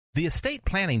The estate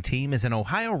planning team is an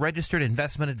Ohio registered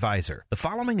investment advisor. The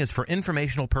following is for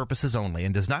informational purposes only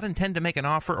and does not intend to make an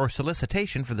offer or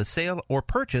solicitation for the sale or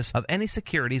purchase of any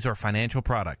securities or financial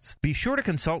products. Be sure to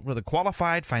consult with a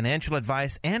qualified financial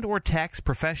advice and or tax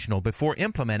professional before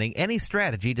implementing any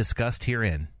strategy discussed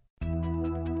herein.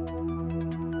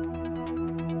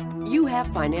 You have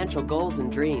financial goals and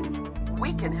dreams.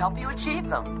 We can help you achieve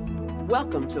them.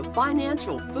 Welcome to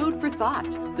Financial Food for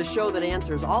Thought, the show that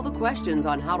answers all the questions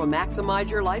on how to maximize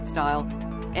your lifestyle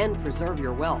and preserve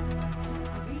your wealth.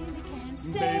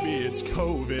 Baby, it's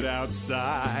COVID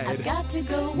outside. I've got to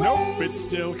go away. Nope, it's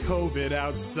still COVID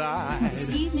outside. This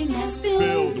evening has been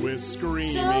filled with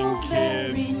screaming so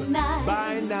kids. nice.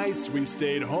 By nice, we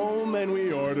stayed home and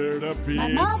we ordered a pizza. My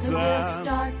mother will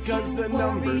start Cause to the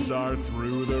numbers worry. are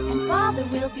through the And roof. Father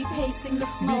will be pacing the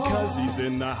floor. Because he's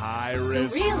in the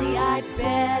high-risk So really, group. I'd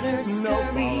better scurry. Nope,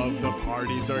 all of the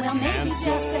parties are Well, maybe canceled.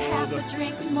 just to have a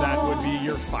drink more. That would be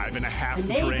your 5.5 The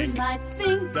neighbors drink. might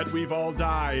think That we've all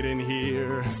died in here.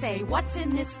 Say, what's in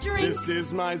this drink? This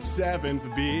is my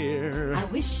 7th beer. I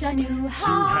wish I knew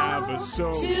how have a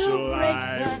social to break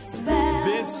life. the spell.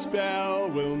 This spell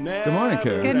will never. Good morning,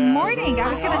 Karen. Good morning. I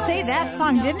was going to say that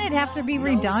song, didn't it have to be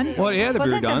redone? Well, it had to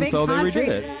be Wasn't the redone, big so they redid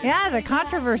it. Yeah, the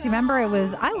controversy. Remember, it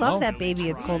was, I love Oh. that Baby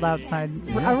It's Cold Outside.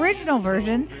 Original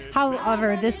version.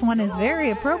 However, this one is very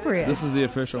appropriate. This is the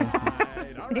official.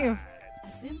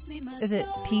 Is it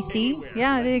PC?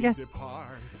 Yeah, there you go.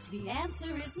 The answer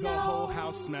is The no. whole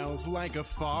house smells like a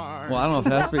fart. Well, I don't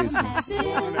know if that's Has been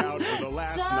Worn out for the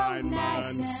last so 9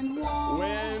 nice months. and warm.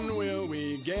 When will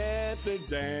we get the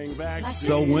dang vaccine?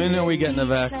 So when are we getting the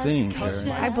vaccine,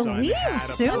 Karen? I believe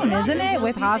soon, isn't it?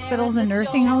 With hospitals and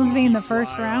nursing homes being the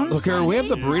first round. Look, Karen, we have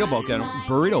the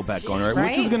burrito bet going, right?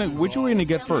 Right. Which are we gonna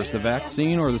get first, the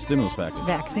vaccine or the stimulus package?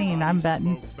 Vaccine, I'm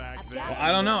betting. Well,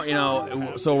 I don't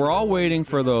know. So we're all waiting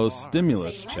for those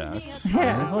stimulus checks.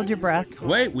 Yeah, hold your breath.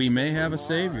 Wait, we may have a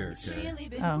savior, Karen.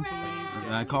 Oh,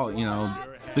 I call it,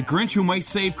 the Grinch who might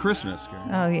save Christmas, Karen.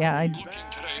 oh yeah. Today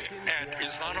and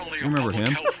is not only a Remember public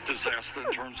him? health disaster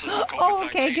in terms of COVID-19. Oh,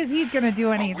 okay, because he's going to do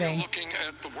We're anything. looking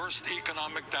at the worst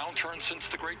economic downturn since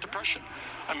the Great Depression.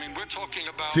 I mean, we're talking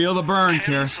about Feel the burn,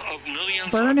 tens of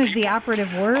millions Burn of is the people,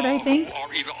 operative word, I think. who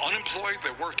are either unemployed,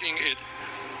 they're working at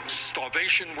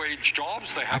starvation wage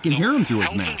jobs. They have I can no hear him through his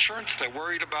health mask. insurance. They're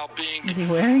worried about being Is he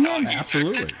wearing it? evicted.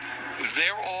 Absolutely.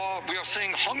 We are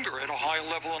seeing hunger at a higher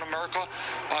level in America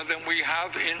than we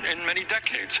have in many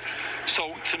decades.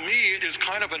 So to me, it is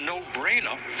kind of a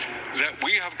no-brainer that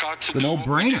we have got to It's a do what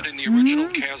we no-brainer. did in the original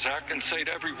CARES Act and say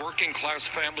to every working class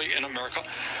family in America,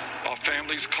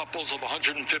 families, couples of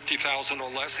 150,000 or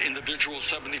less, individuals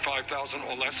 75,000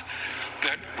 or less,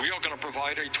 that we are going to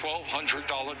provide a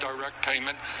 $1,200 direct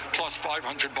payment plus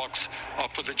 $500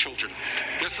 for the children.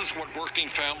 This is what working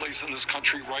families in this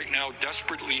country right now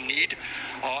desperately need,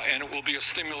 and it will be a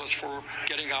stimulus for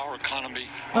getting our economy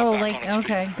Oh, back like, on its feet.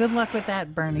 okay. Good luck with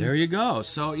that, Bernie. There you go.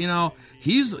 So,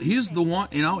 he's the one,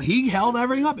 he held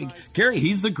everything up. Gary,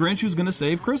 he's the Grinch who's going to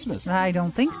save Christmas. I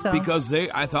don't think so. Because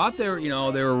I thought they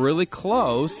were really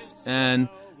close, and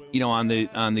on the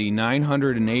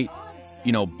 908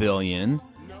 billion,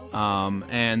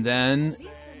 and then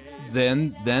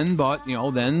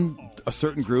a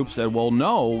certain group said, well,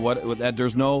 no, that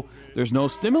there's no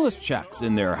stimulus checks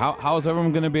in there. How is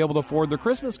everyone going to be able to afford their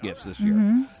Christmas gifts this year?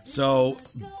 Mm-hmm. So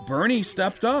Bernie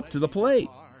stepped up to the plate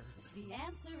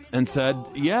and said,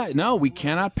 we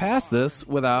cannot pass this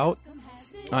without.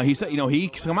 He said, he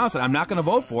came out and said, I'm not going to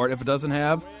vote for it if it doesn't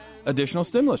have additional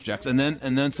stimulus checks. And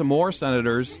then some more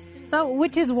senators. So,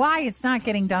 which is why it's not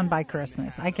getting done by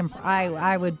Christmas.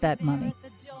 I would bet money.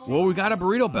 Well, we got a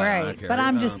burrito bet, Right, but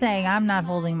I'm just saying, I'm not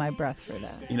holding my breath for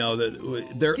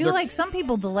that. They're Like some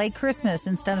people delay Christmas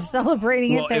instead of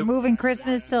celebrating Well, it. They're moving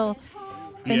Christmas till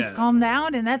things calm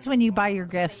down, and that's when you buy your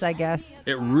gifts, I guess.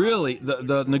 It really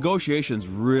the negotiations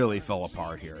really fell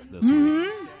apart here this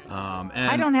week. And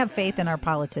I don't have faith in our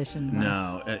politicians.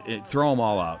 No, throw them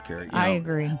all out, Carrie. I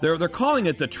agree. They're calling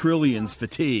it the trillions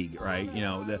fatigue, right?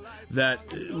 That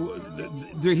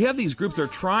they have these groups. They're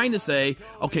trying to say,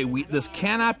 okay, this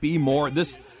cannot be more.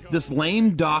 This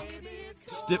lame duck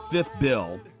fifth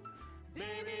bill,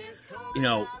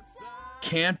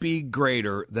 can't be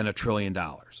greater than $1 trillion.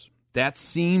 That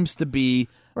seems to be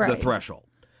the threshold.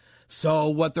 So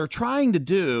what they're trying to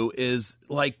do is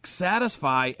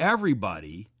satisfy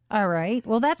everybody All right.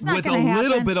 Well, that's not with going to happen. a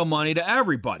little bit of money to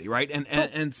everybody, right?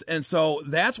 And so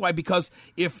that's why, because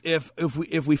if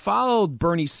we followed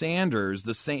Bernie Sanders,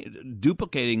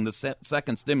 duplicating the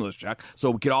second stimulus check,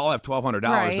 so we could all have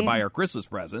 $1,200 to buy our Christmas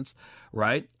presents,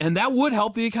 right? And that would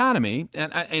help the economy.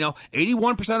 And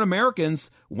 81% of Americans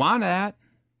want that.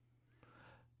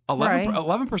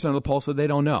 11% of the poll said they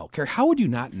don't know. Carrie, how would you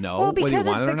not know whether you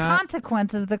want it or not? Because it's the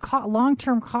consequence of the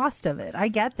long-term cost of it. I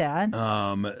get that.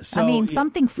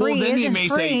 Something free then isn't you may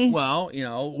free.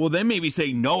 Say, then maybe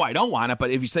say, no, I don't want it.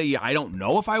 But if you say, I don't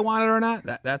know if I want it or not,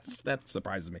 that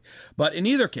surprises me. But in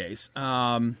either case,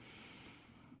 so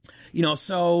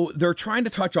they're trying to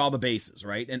touch all the bases,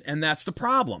 right? And that's the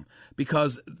problem,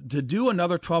 because to do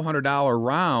another $1,200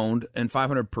 round and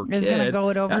 $500 per kid is going to go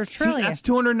over $1 trillion. That's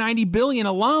 $290 billion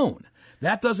alone.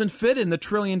 That doesn't fit in the $1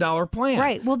 trillion plan.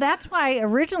 Right. Well, that's why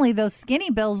originally those skinny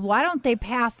bills, why don't they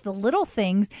pass the little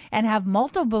things and have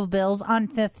multiple bills on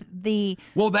the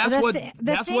Well, that's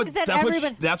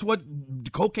what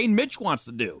Cocaine Mitch wants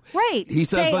to do. Right. He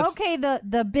says,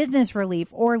 the business relief,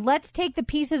 or let's take the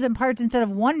pieces and parts instead of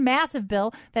one massive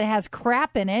bill that has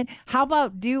crap in it. How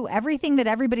about do everything that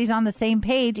everybody's on the same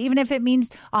page, even if it means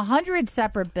 100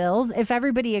 separate bills? If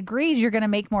everybody agrees, you're going to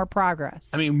make more progress.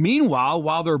 Meanwhile,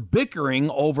 while they're bickering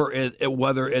over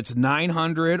whether it's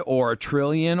 900 or $1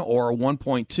 trillion or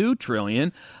 1.2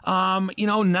 trillion,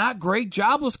 not great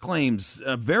jobless claims.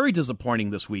 Very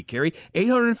disappointing this week, Carrie.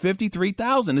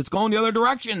 853,000. It's going the other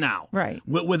direction now. Right.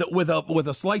 With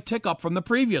a slight tick up from the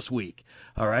previous week.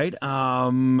 All right.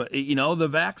 The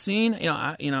vaccine.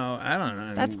 I don't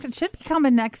know. That should be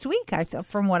coming next week.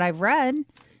 From what I've read,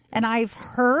 and I've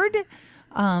heard.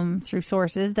 Through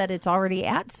sources that it's already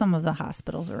at some of the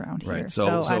hospitals around here. Right.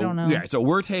 So I don't know. Yeah. So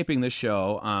we're taping this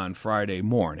show on Friday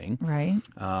morning. Right.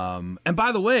 And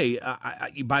by the way,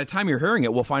 by the time you're hearing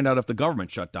it, we'll find out if the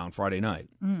government shut down Friday night.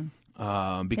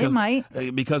 Because they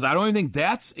might. Because I don't even think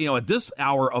that's at this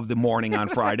hour of the morning on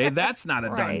Friday, that's not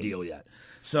a done deal yet.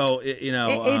 So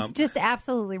it's just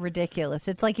absolutely ridiculous.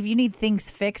 It's like if you need things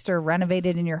fixed or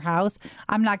renovated in your house,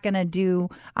 I'm not going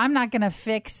to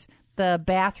fix the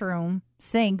bathroom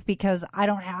sink because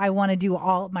I want to do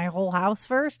my whole house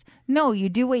first. No, you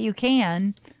do what you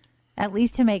can, at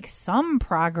least to make some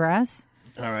progress.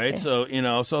 All right. So,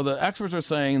 so the experts are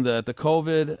saying that the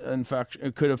COVID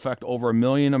infection could affect over 1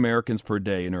 million Americans per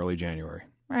day in early January.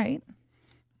 Right.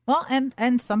 Well,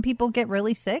 and some people get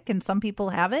really sick and some people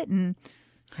have it and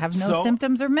have no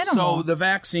symptoms or minimal. So the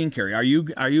vaccine, Carrie, are you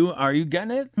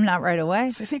getting it? Not right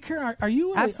away. Say, Carrie, are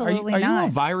you absolutely are not. you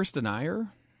a virus denier?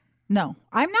 No,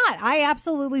 I'm not. I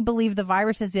absolutely believe the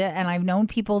virus is it, and I've known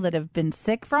people that have been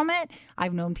sick from it.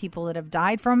 I've known people that have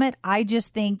died from it. I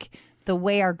just think the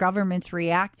way our government's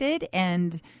reacted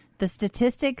and the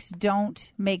statistics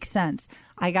don't make sense.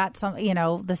 I got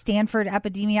the Stanford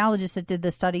epidemiologist that did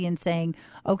the study and saying,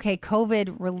 okay,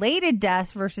 COVID-related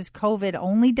deaths versus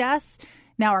COVID-only deaths.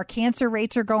 Now, our cancer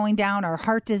rates are going down, our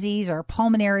heart disease, our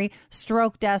pulmonary,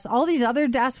 stroke deaths, all these other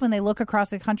deaths when they look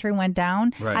across the country went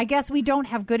down. Right. I guess we don't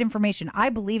have good information. I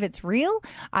believe it's real.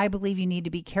 I believe you need to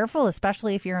be careful,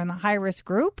 especially if you're in the high-risk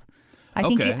group. I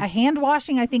think a hand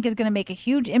washing, is going to make a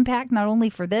huge impact, not only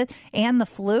for this and the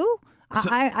flu. So,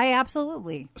 I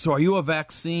absolutely. So are you a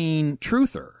vaccine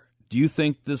truther? Do you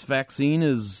think this vaccine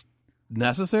is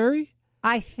necessary?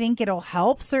 I think it'll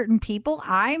help certain people.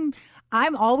 I'm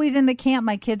always in the camp.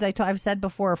 My kids, I've said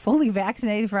before, are fully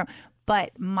vaccinated from.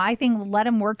 But my thing, let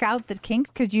them work out the kinks,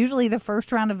 because usually the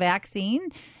first round of vaccine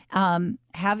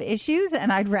have issues,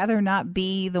 and I'd rather not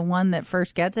be the one that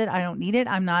first gets it. I don't need it.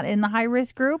 I'm not in the high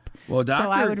risk group, so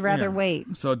I would rather wait.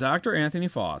 So Dr. Anthony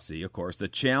Fauci, of course, the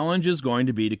challenge is going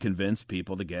to be to convince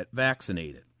people to get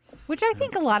vaccinated. Which I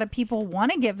think a lot of people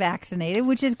want to get vaccinated,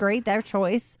 which is great, their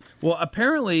choice. Well,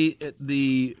 apparently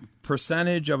the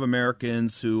percentage of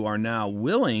Americans who are now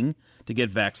willing to get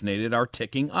vaccinated are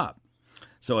ticking up.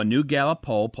 So a new Gallup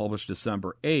poll published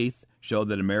December 8th showed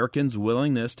that Americans'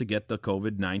 willingness to get the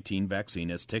COVID-19 vaccine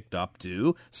has ticked up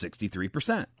to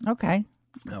 63%. Okay.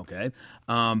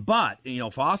 But,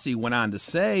 Fauci went on to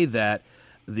say that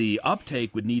the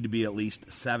uptake would need to be at least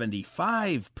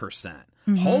 75%.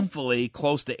 Mm-hmm. Hopefully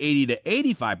close to 80 to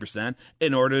 85%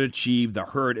 in order to achieve the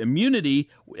herd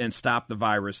immunity and stop the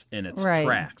virus in its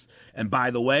tracks. And by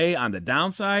the way, on the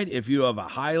downside, if you have a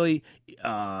highly,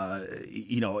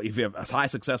 if you have a high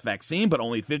success vaccine, but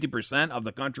only 50% of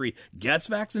the country gets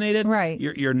vaccinated,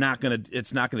 you're not going to,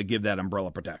 it's not going to give that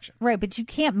umbrella protection. Right. But you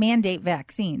can't mandate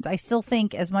vaccines. I still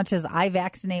think as much as I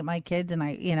vaccinate my kids and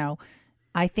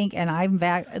I think, and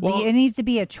it needs to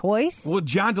be a choice. Well,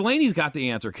 John Delaney's got the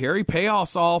answer, Carrie. Pay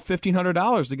us all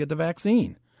 $1,500 to get the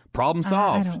vaccine. Problem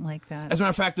solved. I don't like that. As a matter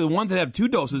of fact, the ones that have 2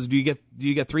 doses, do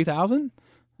you get 3,000?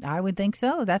 I would think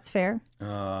so. That's fair.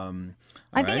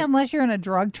 I think right. unless you're in a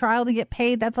drug trial to get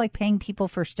paid, that's like paying people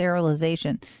for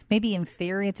sterilization. Maybe in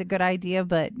theory it's a good idea,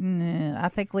 but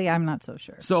ethically I'm not so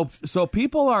sure. So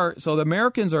the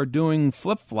Americans are doing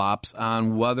flip-flops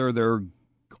on whether they're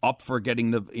up for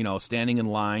getting standing in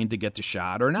line to get the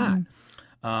shot or not.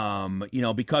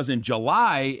 Because in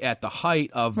July, at the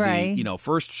height of the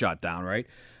first shutdown, right,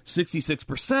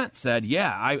 66% said,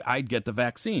 yeah, I'd get the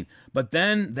vaccine. But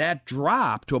then that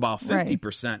dropped to about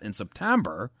 50% in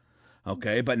September.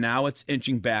 Okay, but now it's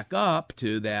inching back up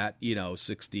to that,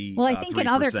 60. Well, I think in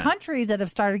other countries that have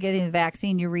started getting the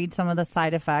vaccine, you read some of the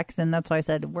side effects, and that's why I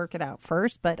said work it out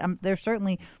first. But there's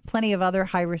certainly plenty of other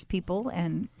high-risk people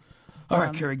and all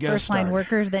right, Carrie, get us first-line started.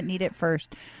 workers that need it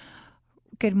first.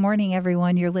 Good morning,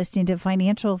 everyone. You're listening to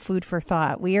Financial Food for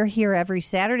Thought. We are here every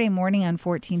Saturday morning on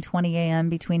 1420 a.m.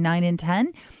 between 9 and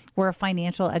 10. We're a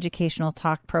financial educational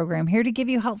talk program here to give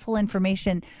you helpful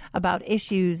information about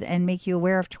issues and make you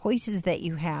aware of choices that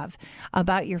you have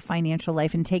about your financial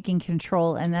life and taking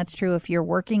control. And that's true if you're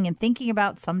working and thinking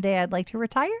about someday I'd like to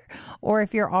retire, or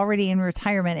if you're already in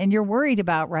retirement and you're worried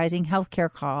about rising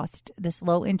healthcare costs, this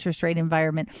low interest rate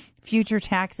environment, future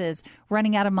taxes,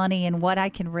 running out of money, and what I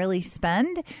can really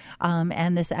spend,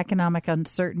 and this economic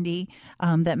uncertainty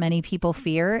that many people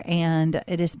fear. And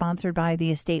it is sponsored by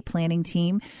the Estate Planning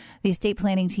Team. The Estate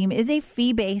Planning Team is a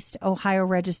fee-based,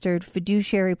 Ohio-registered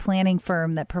fiduciary planning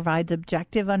firm that provides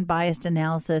objective, unbiased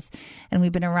analysis. And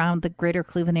we've been around the greater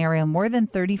Cleveland area more than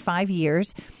 35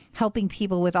 years, helping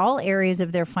people with all areas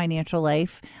of their financial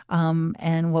life.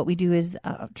 And what we do is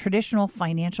traditional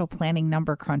financial planning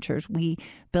number crunchers. We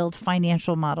build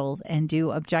financial models and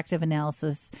do objective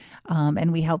analysis,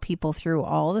 and we help people through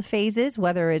all the phases,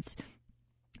 whether it's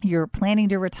you're planning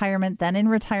to retirement, then in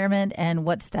retirement, and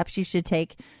what steps you should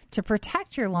take to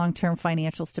protect your long-term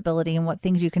financial stability and what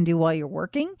things you can do while you're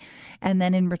working, and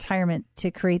then in retirement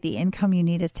to create the income you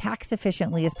need as tax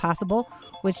efficiently as possible,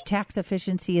 which tax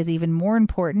efficiency is even more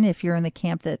important if you're in the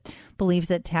camp that believes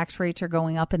that tax rates are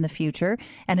going up in the future,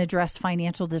 and address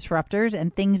financial disruptors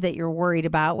and things that you're worried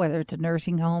about, whether it's a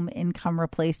nursing home, income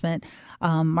replacement,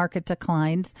 market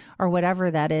declines, or whatever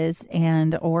that is,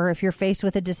 and or if you're faced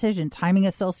with a decision, timing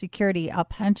of Social Security, a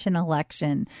pension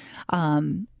election,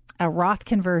 a Roth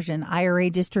conversion, IRA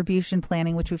distribution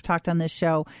planning, which we've talked on this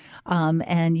show,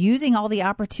 and using all the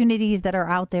opportunities that are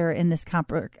out there in this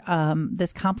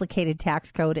this complicated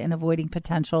tax code and avoiding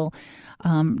potential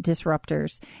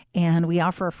disruptors. And we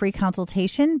offer a free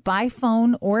consultation by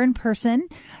phone or in person.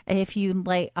 If you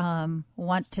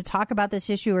want to talk about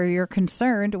this issue or you're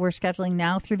concerned, we're scheduling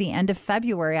now through the end of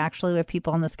February, actually, with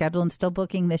people on the schedule and still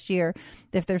booking this year.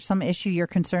 If there's some issue you're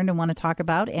concerned and want to talk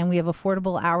about, and we have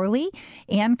affordable hourly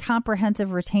and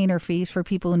comprehensive retainer fees for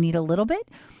people who need a little bit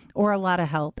or a lot of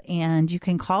help. And you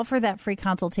can call for that free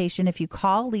consultation. If you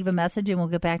call, leave a message and we'll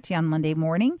get back to you on Monday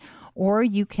morning, or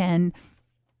you can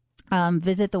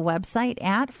visit the website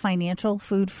at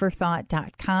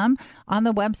financialfoodforthought.com. On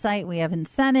the website, we have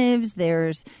incentives.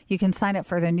 You can sign up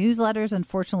for the newsletters.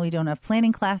 Unfortunately, we don't have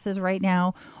planning classes right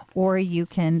now. Or you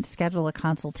can schedule a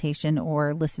consultation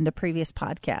or listen to previous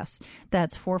podcasts.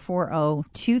 That's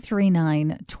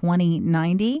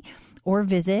 440-239-2090, or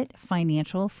visit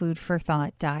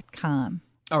financialfoodforthought.com.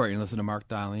 All right, you listen to Mark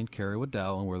Donnelly and Carrie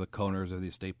Waddell, and we're the co-owners of the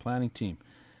Estate Planning Team.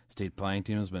 Estate Planning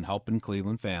Team has been helping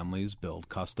Cleveland families build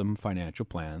custom financial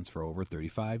plans for over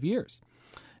 35 years.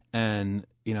 And,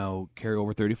 Carrie,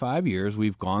 over 35 years,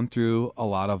 we've gone through a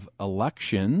lot of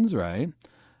elections, right?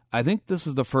 I think this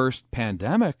is the first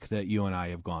pandemic that you and I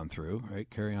have gone through, right,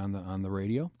 Carrie, on the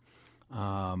radio.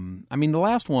 The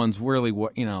last ones really,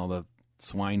 the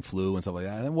swine flu and stuff like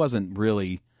that, it wasn't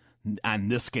really on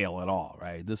this scale at all,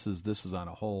 right? This is on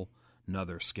a whole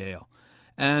nother scale.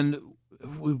 And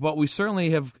we certainly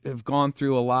have gone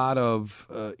through a lot of,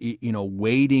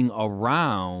 waiting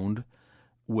around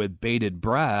with bated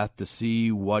breath to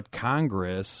see what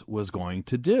Congress was going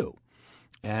to do.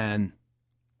 And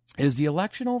is the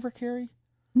election over, Carrie?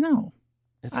 No.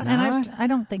 It's not? And I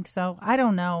don't think so. I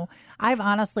don't know. I've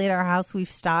honestly, at our house, we've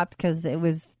stopped because it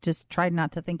was just tried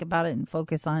not to think about it and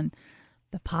focus on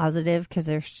the positive, because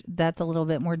that's a little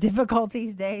bit more difficult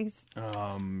these days.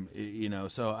 Okay.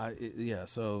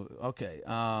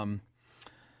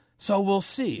 So we'll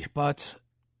see. But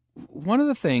one of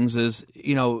the things is,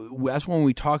 that's when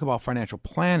we talk about financial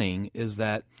planning, is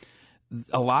that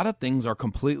a lot of things are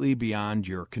completely beyond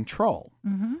your control.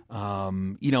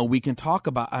 Mm-hmm. We can talk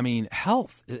about,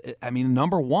 health.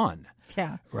 Number one.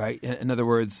 Yeah. Right? In other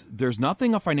words, there's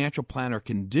nothing a financial planner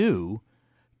can do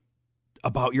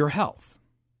about your health.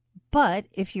 But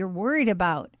if you're worried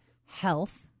about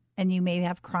health and you may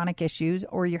have chronic issues,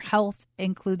 or your health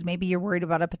includes maybe you're worried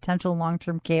about a potential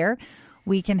long-term care,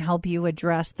 we can help you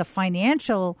address the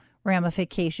financial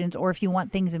ramifications, or if you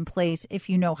want things in place, if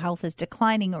you know health is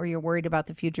declining or you're worried about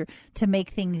the future, to make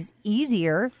things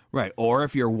easier. Right. Or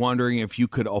if you're wondering if you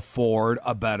could afford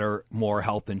a better, more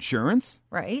health insurance.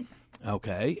 Right.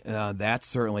 Okay. That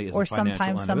certainly is or a financial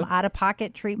sometimes end some of it.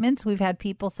 out-of-pocket treatments. We've had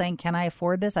people saying, can I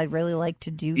afford this? I'd really like to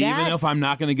do that. Even if I'm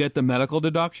not going to get the medical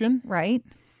deduction? Right.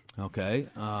 Okay,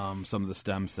 some of the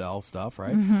stem cell stuff,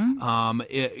 right?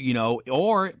 Mm-hmm.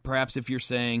 Or perhaps if you're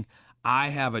saying, I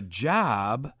have a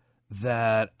job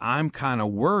that I'm kind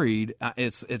of worried,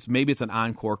 maybe it's an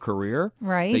encore career,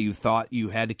 right? That you thought you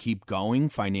had to keep going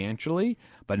financially,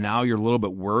 but now you're a little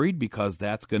bit worried because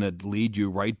that's going to lead you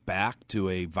right back to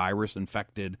a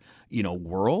virus-infected,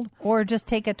 world. Or just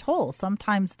take a toll.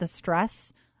 Sometimes the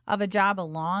stress of a job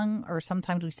or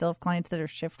sometimes we still have clients that are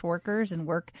shift workers and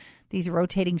work these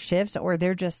rotating shifts, or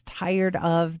they're just tired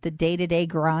of the day-to-day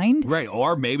grind. Right.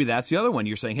 Or maybe that's the other one.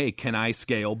 You're saying, hey, can I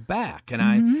scale back? Can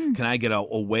I get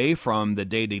away from the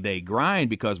day-to-day grind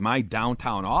because my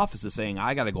downtown office is saying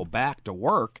I got to go back to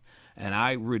work, and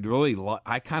I would really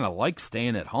I kind of like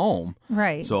staying at home.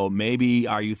 Right. So maybe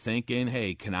are you thinking,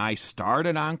 hey, can I start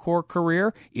an encore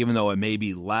career even though it may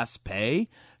be less pay?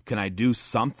 Can I do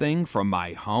something from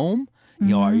my home?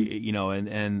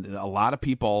 And a lot of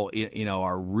people,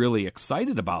 are really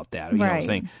excited about that. Right.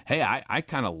 Saying, hey, I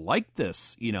kind of like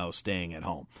this, staying at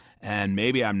home. And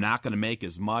maybe I'm not going to make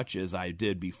as much as I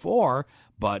did before,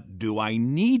 but do I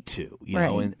need to?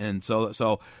 And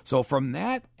so from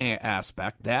that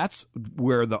aspect, that's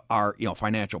where our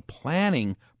financial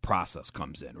planning process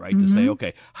comes in, right? To say,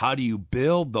 okay, how do you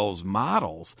build those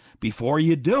models before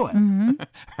you do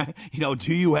it?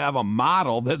 Do you have a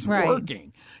model that's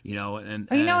working?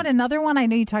 Another one, I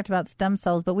know you talked about stem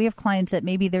cells, but we have clients that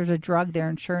maybe there's a drug their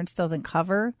insurance doesn't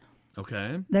cover.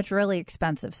 Okay. That's really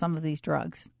expensive, some of these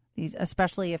drugs.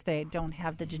 Especially if they don't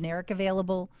have the generic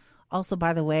available. Also,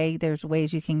 by the way, there's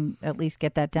ways you can at least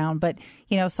get that down. But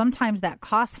sometimes that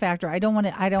cost factor, I don't want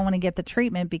to get the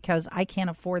treatment because I can't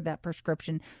afford that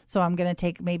prescription. So I'm going to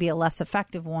take maybe a less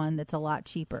effective one that's a lot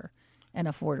cheaper and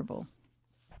affordable.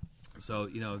 So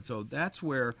so that's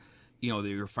where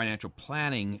your financial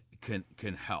planning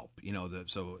can help.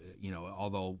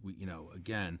 Although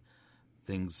again,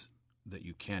 things that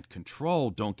you can't control,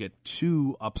 don't get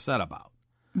too upset about.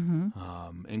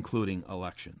 Including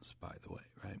elections, by the way,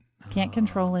 right? Can't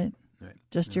control it. Right.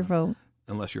 Just your vote.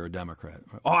 Unless you're a Democrat.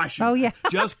 Oh, yeah.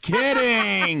 Just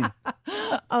kidding.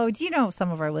 Do you know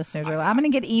some of our listeners are I'm going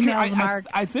to get emails, Mark.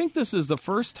 I think this is the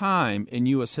first time in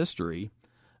U.S. history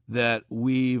that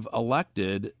we've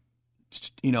elected,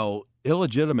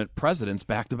 illegitimate presidents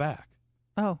back to back.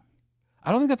 Oh.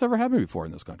 I don't think that's ever happened before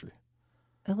in this country.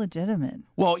 Illegitimate.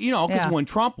 Well, because when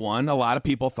Trump won, a lot of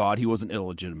people thought he was an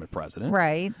illegitimate president.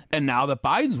 Right. And now that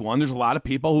Biden's won, there's a lot of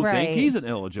people who think he's an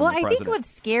illegitimate president. Well, I think what's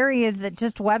scary is that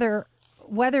just whether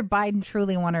Biden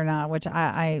truly won or not, which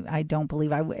I don't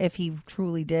believe if he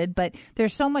truly did, but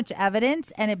there's so much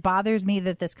evidence, and it bothers me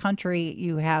that this country,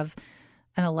 you have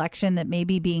an election that may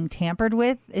be being tampered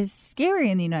with, is scary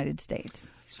in the United States.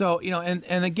 So,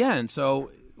 and again,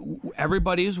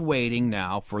 everybody is waiting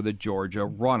now for the Georgia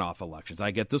runoff elections. I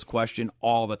get this question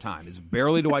all the time. It's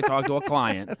barely do I talk to a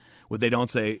client where they don't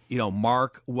say,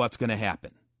 Mark, what's going to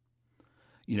happen?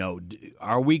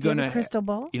 Are we going to crystal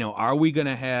ball? Are we going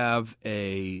to have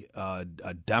a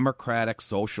Democratic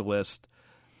socialist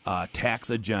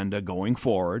tax agenda going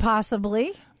forward?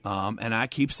 Possibly. And I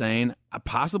keep saying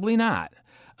possibly not.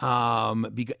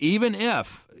 Because even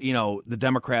if, the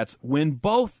Democrats win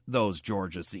both those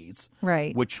Georgia seats,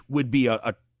 right, which would be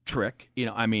a trick,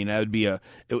 that would be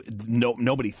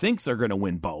nobody thinks they're going to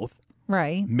win both.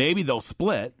 Right. Maybe they'll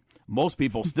split. Most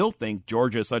people still think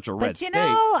Georgia is such a red state.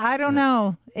 I don't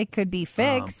know. It could be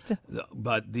fixed.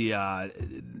 But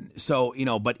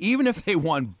even if they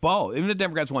won both, even if the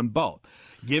Democrats won both,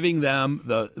 giving them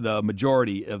the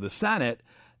majority of the Senate,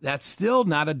 that's still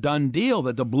not a done deal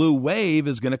that the blue wave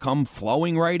is going to come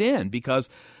flowing right in, because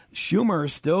Schumer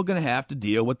is still going to have to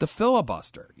deal with the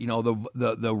filibuster.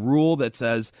 The rule that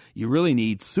says you really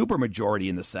need supermajority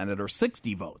in the Senate or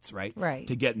 60 votes, right? Right.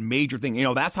 To get major things.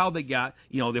 That's how they got,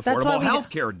 the affordable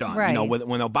health care done. Right.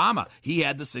 When Obama, he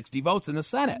had the 60 votes in the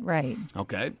Senate. Right.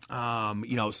 Okay.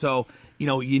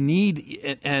 You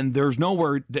need, and they're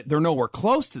nowhere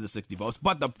close to the 60 votes.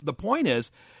 But the point is,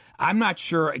 I'm not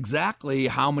sure exactly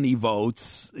how many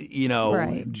votes,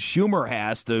 right, Schumer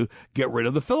has to get rid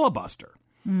of the filibuster.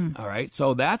 All right,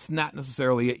 so that's not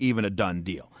necessarily even a done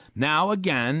deal. Now,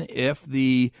 again, if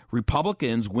the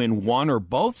Republicans win one or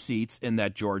both seats in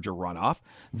that Georgia runoff,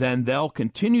 then they'll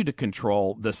continue to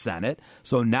control the Senate.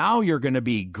 So now you're going to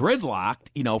be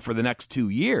gridlocked, for the next 2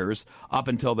 years up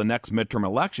until the next midterm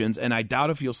elections, and I doubt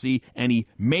if you'll see any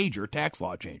major tax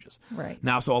law changes. Right.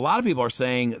 Now, so a lot of people are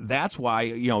saying that's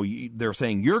why, they're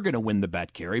saying you're going to win the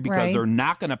bet, Carrie, because they're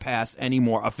not going to pass any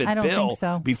more a fifth bill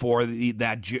before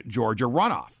that Georgia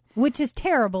runoff. Which is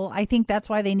terrible. I think that's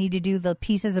why they need to do the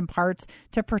pieces and parts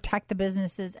to protect the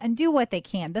businesses and do what they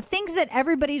can. The things that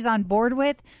everybody's on board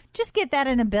with, just get that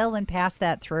in a bill and pass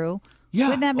that through. Yeah,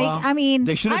 wouldn't that make?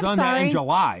 They should have done that in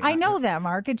July. I know that,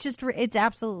 Mark. It's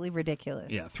absolutely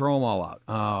ridiculous. Yeah, throw them all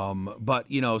out. But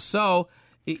so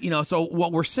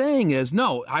what we're saying is,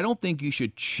 no, I don't think you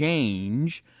should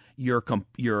change your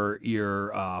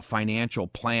financial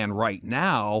plan right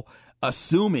now,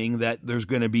 assuming that there's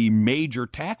going to be major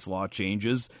tax law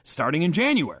changes starting in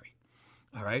January.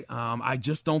 All right. I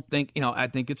just don't think, I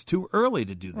think it's too early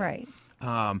to do that. Right.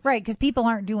 Right, because people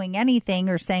aren't doing anything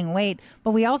or saying, wait,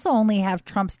 but we also only have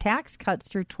Trump's tax cuts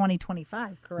through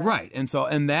 2025, correct? Right.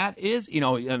 And that is,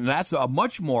 and that's a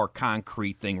much more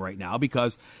concrete thing right now,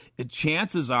 because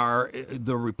chances are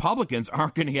the Republicans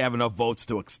aren't going to have enough votes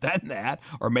to extend that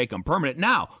or make them permanent.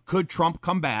 Now, could Trump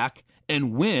come back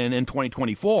and win in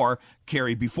 2024,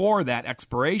 Carrie, before that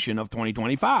expiration of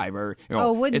 2025, or it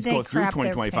goes through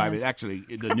 2025. It actually,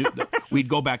 we'd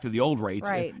go back to the old rates.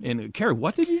 Right. And Carrie,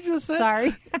 what did you just say?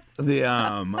 Sorry.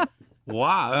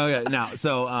 Wow. Okay. Now,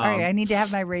 so sorry, I need to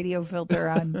have my radio filter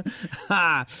on.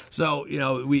 So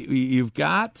you've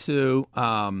got to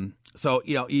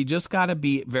you just got to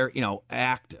be very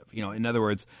active. In other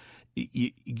words,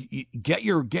 you get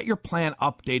your plan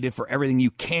updated for everything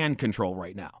you can control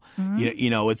right now.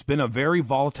 Mm-hmm. It's been a very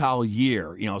volatile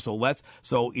year.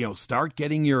 So start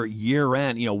getting your year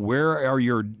end. Where are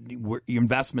your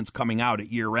investments coming out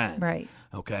at year end? Right.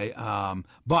 Okay.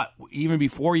 But even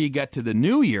before you get to the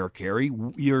new year, Carrie,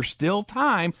 you're still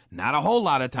time. Not a whole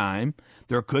lot of time.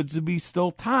 There could be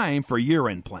still time for year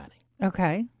end planning.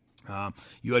 Okay.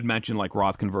 You had mentioned like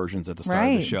Roth conversions at the start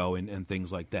of the show and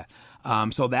things like that.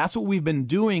 So that's what we've been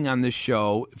doing on this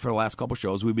show for the last couple of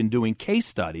shows. We've been doing case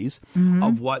studies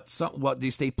of what the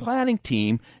estate planning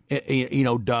team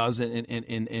does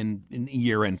in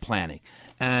year-end planning.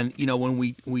 And when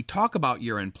we talk about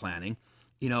year-end planning,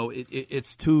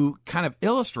 it's to kind of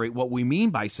illustrate what we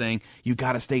mean by saying you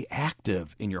got to stay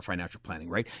active in your financial planning,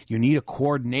 right? You need a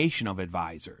coordination of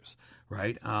advisors.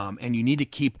 Right. And you need to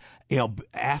keep,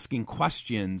 asking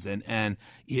questions and a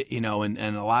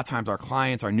lot of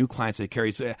times our new clients,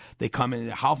 they come in,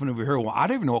 how often have we heard, well, I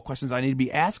don't even know what questions I need to be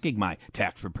asking my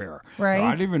tax preparer. Right. Or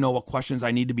I don't even know what questions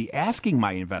I need to be asking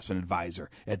my investment advisor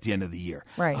at the end of the year.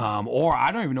 Right. Or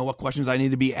I don't even know what questions I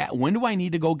need to be when do I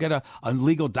need to go get a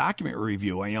legal document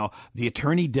review? The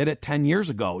attorney did it 10 years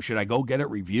ago. Should I go get it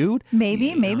reviewed?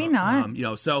 Maybe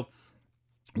not. So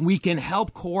we can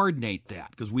help coordinate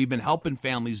that because we've been helping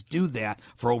families do that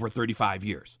for over 35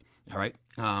 years. All right.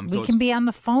 We can be on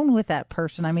the phone with that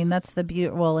person. I mean, that's the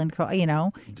beauty. Well, and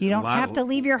you don't have to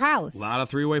leave your house. A lot of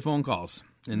three-way phone calls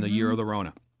in the year of the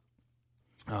Rona.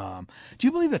 Do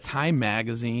you believe that Time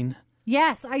Magazine?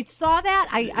 Yes, I saw that.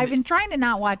 I've been trying to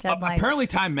not watch headlines. Apparently,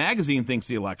 Time Magazine thinks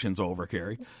the election's over,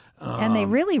 Carrie. And they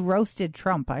really roasted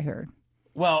Trump, I heard.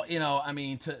 Well,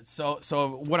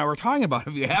 so what we're talking about,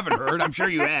 if you haven't heard, I'm sure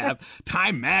you have,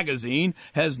 Time Magazine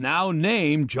has now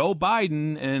named Joe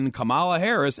Biden and Kamala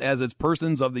Harris as its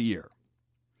persons of the year.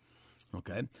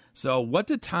 Okay. So what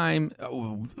did Time,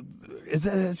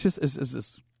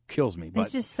 this kills me. But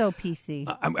it's just so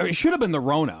PC. It should have been the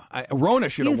Rona. Rona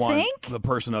should have won think? the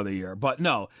person of the year. But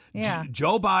no, yeah.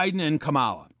 Joe Biden and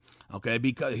Kamala. Okay.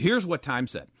 Because here's what Time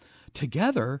said.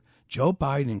 Together, Joe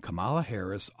Biden and Kamala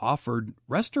Harris offered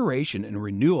restoration and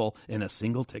renewal in a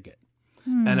single ticket.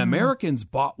 And Americans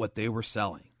bought what they were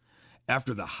selling.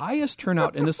 After the highest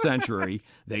turnout in a century,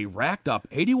 they racked up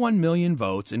 81 million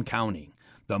votes and counting,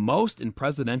 the most in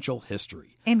presidential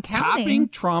history. And counting. Topping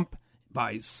Trump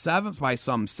by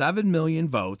some 7 million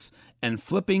votes and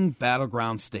flipping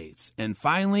battleground states. And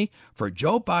finally, for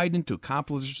Joe Biden to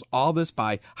accomplish all this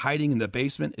by hiding in the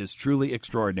basement is truly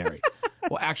extraordinary.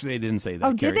 Well, actually, they didn't say that.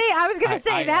 Oh, did Carrie. they? I was going to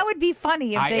say that would be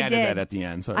funny if they did. I added that at the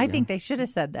end. So, I think they should have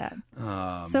said that.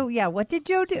 So, yeah, what did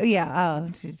Joe do? Yeah,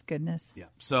 oh, goodness. Yeah.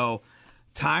 So,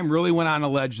 Time really went on a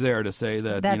ledge there to say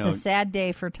that That's a sad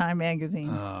day for Time Magazine.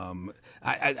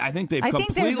 I think they've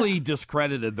completely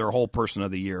discredited their whole Person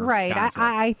of the Year. Right. concept.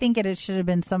 I think it should have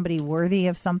been somebody worthy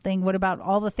of something. What about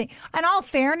all the things? In all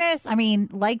fairness, I mean,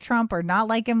 like Trump or not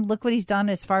like him, look what he's done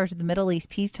as far as the Middle East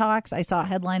peace talks. I saw a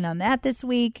headline on that this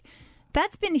week.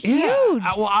 That's been huge.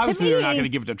 Yeah. Well, obviously to me, they're not going to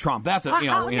give it to Trump. That's a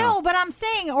no, but I'm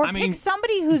saying, pick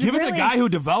somebody who's give really it to the guy who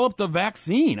developed the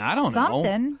vaccine. I don't know.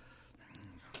 something.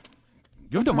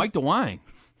 Give it to Mike DeWine.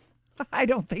 I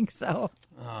don't think so.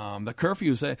 The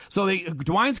curfew say so.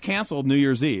 DeWine's canceled New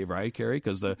Year's Eve, right, Carrie?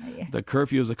 Because the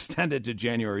curfew is extended to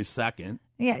January 2nd.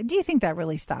 Yeah. Do you think that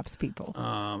really stops people?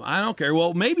 I don't care.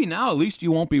 Well, maybe now at least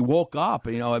you won't be woke up,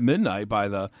 at midnight by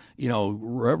the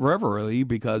reveille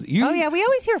because you. Oh yeah, we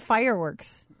always hear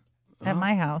fireworks at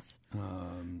my house.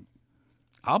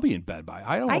 I'll be in bed by.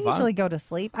 I don't. I usually go to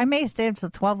sleep. I may stay up till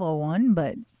 12:01,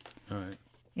 but. All right.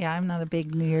 Yeah, I'm not a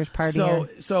big New Year's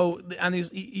partier. So on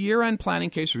these year-end planning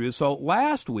case reviews. So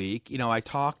last week, I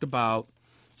talked about,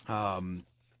 the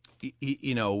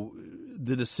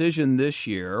decision this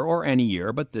year or any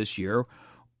year, but this year,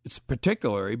 it's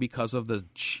particularly because of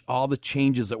all the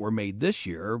changes that were made this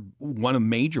year. One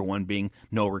major one being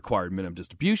no required minimum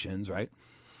distributions, right?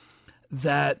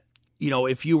 That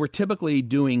if you were typically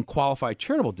doing qualified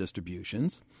charitable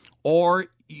distributions, or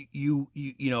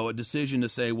a decision to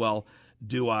say, well,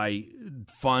 do I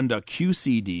fund a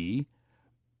QCD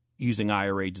using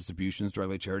IRA distributions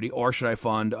directly to charity, or should I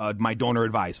fund my donor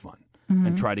advised fund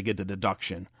and try to get the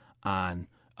deduction on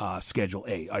Schedule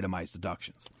A, itemized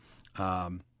deductions?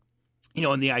 And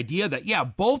the idea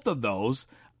that, both of those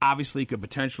obviously could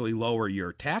potentially lower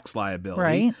your tax liability.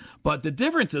 Right. But the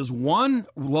difference is one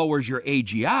lowers your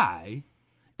AGI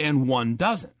and one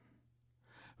doesn't.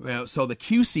 So the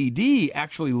QCD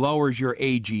actually lowers your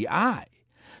AGI.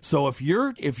 So if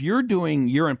you're doing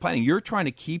year-end planning, you're trying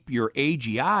to keep your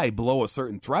AGI below a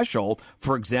certain threshold.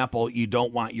 For example, you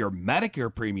don't want your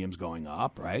Medicare premiums going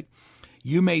up, right?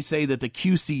 You may say that the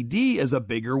QCD is a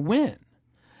bigger win.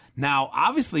 Now,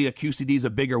 obviously, a QCD is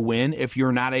a bigger win if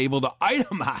you're not able to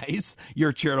itemize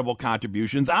your charitable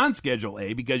contributions on Schedule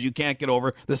A because you can't get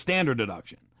over the standard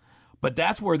deduction. But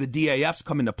that's where the DAFs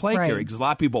come into play, right, Carrie, because a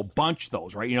lot of people bunch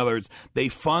those, right? In other words, they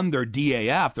fund their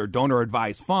DAF, their donor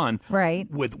advised fund, right,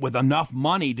 with enough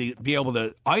money to be able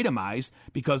to itemize,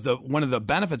 because one of the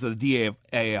benefits of the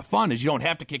DAF fund is you don't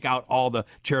have to kick out all the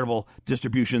charitable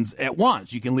distributions at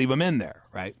once. You can leave them in there,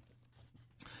 right?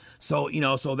 So,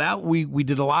 so that we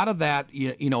did a lot of that,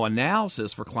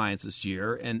 analysis for clients this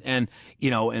year and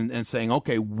saying,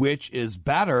 okay, which is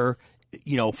better,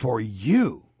 for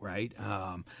you. Right.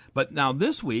 But now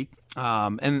this week,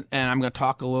 and I'm going to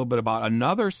talk a little bit about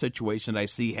another situation that I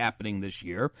see happening this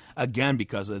year, again,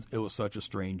 because it was such a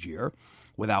strange year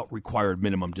without required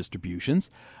minimum distributions.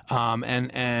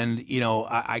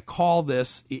 I call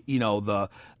this, the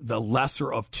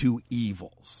lesser of two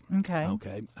evils. Okay.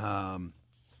 Okay.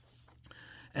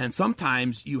 And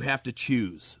sometimes you have to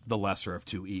choose the lesser of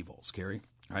two evils, Carrie,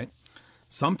 right?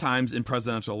 Sometimes in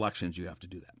presidential elections you have to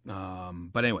do that.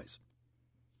 But anyways.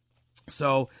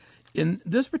 So, in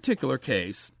this particular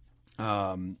case,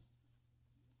 the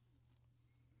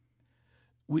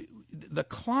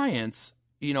clients,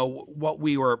 what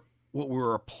we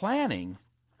were planning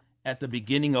at the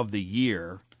beginning of the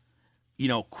year,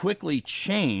 quickly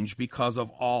changed because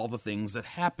of all the things that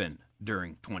happened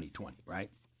during 2020, right?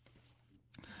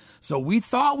 So we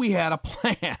thought we had a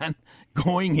plan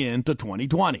going into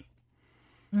 2020.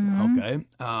 Mm-hmm. Okay,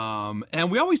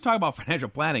 and we always talk about financial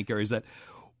planning, Carrie, is that.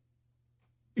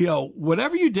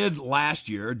 Whatever you did last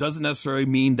year doesn't necessarily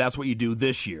mean that's what you do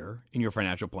this year in your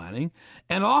financial planning.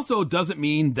 And also doesn't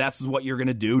mean that's what you're going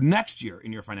to do next year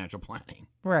in your financial planning.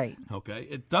 Right. Okay.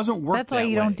 It doesn't work That's why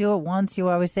you don't do it once. You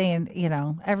always say,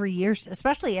 every year,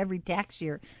 especially every tax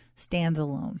year, stands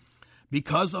alone.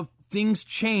 Because of things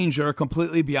change that are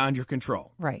completely beyond your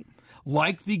control. Right.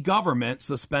 Like the government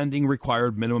suspending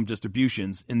required minimum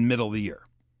distributions in the middle of the year.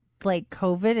 Like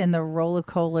COVID and the roller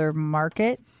coaster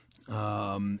market.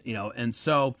 And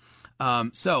so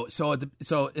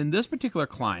in this particular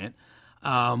client,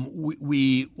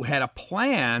 we had a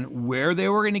plan where they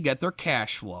were going to get their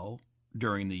cash flow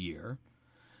during the year.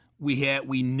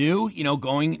 We knew,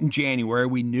 going in January,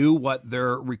 we knew what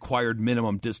their required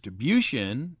minimum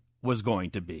distribution was going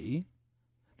to be,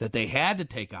 that they had to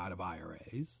take out of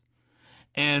IRAs.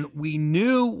 And we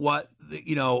knew what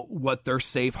their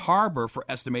safe harbor for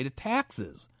estimated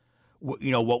taxes,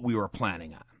 what we were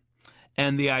planning on.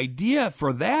 And the idea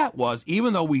for that was,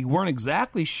 even though we weren't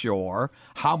exactly sure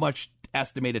how much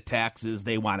estimated taxes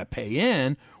they want to pay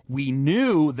in, we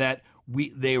knew that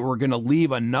they were going to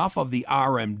leave enough of the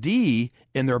RMD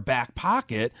in their back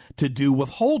pocket to do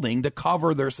withholding to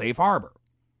cover their safe harbor.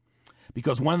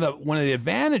 Because one of the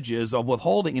advantages of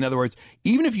withholding, in other words,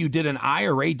 even if you did an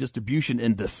IRA distribution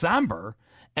in December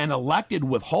and elected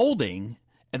withholding,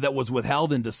 and that was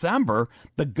withheld in December,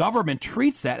 the government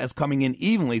treats that as coming in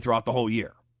evenly throughout the whole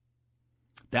year.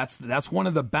 That's one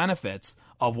of the benefits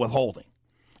of withholding.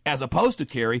 As opposed to,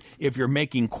 Carrie, if you're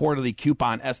making quarterly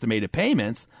coupon estimated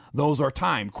payments, those are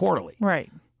timed quarterly.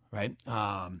 Right. Right?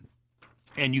 And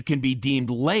you can be deemed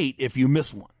late if you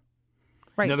miss one.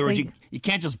 Right. In other words, you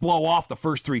can't just blow off the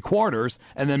first 3 quarters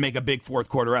and then make a big fourth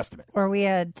quarter estimate. Or we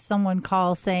had someone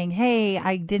call saying, hey,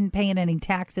 I didn't pay in any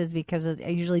taxes because I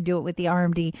usually do it with the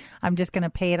RMD. I'm just going to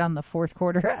pay it on the fourth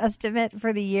quarter estimate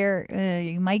for the year.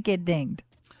 You might get dinged.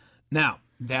 Now,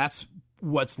 that's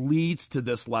what leads to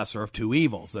this lesser of two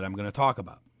evils that I'm going to talk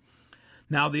about.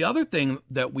 Now, the other thing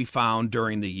that we found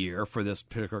during the year for this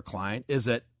particular client is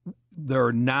that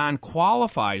their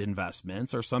non-qualified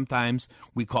investments, or sometimes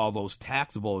we call those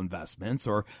taxable investments,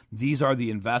 or these are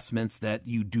the investments that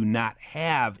you do not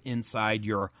have inside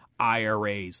your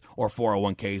IRAs or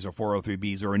 401ks or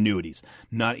 403bs or annuities.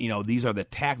 Not, these are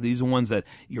these are ones that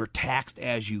you're taxed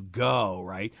as you go,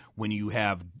 right? When you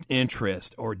have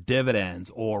interest or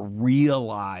dividends or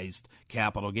realized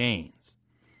capital gains,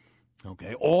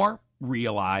 okay, or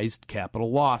realized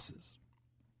capital losses.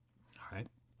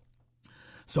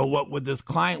 So what with this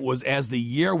client was, as the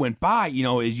year went by,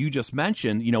 as you just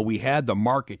mentioned, we had the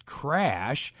market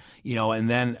crash, and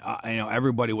then,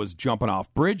 everybody was jumping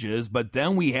off bridges, but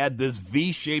then we had this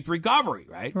V-shaped recovery,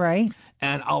 right? Right.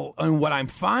 And what I'm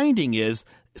finding is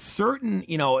certain,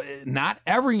 not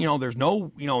every, there's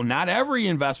no, not every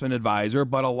investment advisor,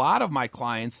 but a lot of my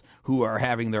clients who are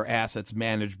having their assets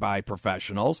managed by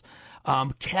professionals,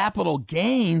 capital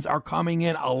gains are coming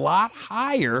in a lot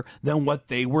higher than what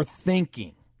they were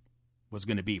thinking was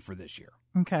going to be for this year.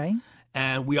 Okay.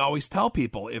 And we always tell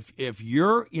people, if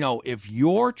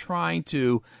you're trying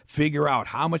to figure out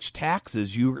how much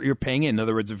taxes you're paying in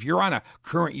other words, if you're on a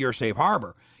current year safe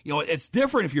harbor, it's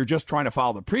different if you're just trying to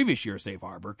follow the previous year safe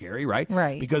harbor, Carrie, right?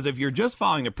 Right. Because if you're just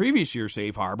following the previous year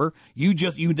safe harbor,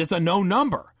 that's a no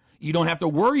number. You don't have to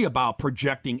worry about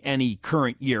projecting any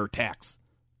current year tax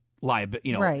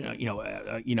liability,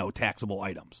 taxable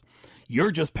items.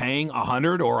 You're just paying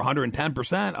 100 or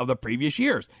 110% of the previous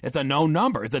years. It's a no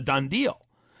number. It's a done deal.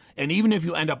 And even if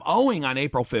you end up owing on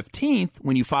April 15th,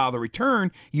 when you file the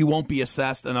return, you won't be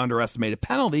assessed an underestimated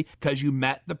penalty because you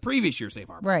met the previous year safe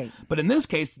harbor. Right. But in this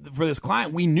case, for this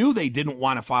client, we knew they didn't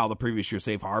want to file the previous year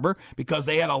safe harbor because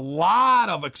they had a lot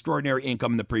of extraordinary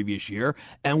income in the previous year.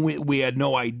 And we had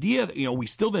no idea that, we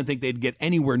still didn't think they'd get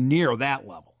anywhere near that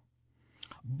level.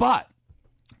 But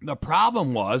the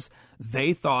problem was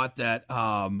they thought that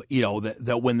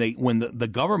that when the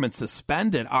government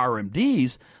suspended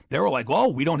RMDs, they were like, "Oh,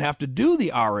 we don't have to do the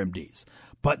RMDs."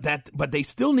 But they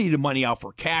still needed money out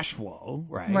for cash flow,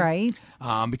 right? Right.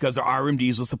 Because the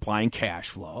RMDs was supplying cash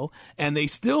flow, and they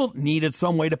still needed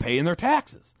some way to pay in their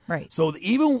taxes. Right. So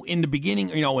even in the beginning,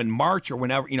 in March or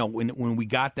whenever, when we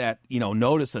got that,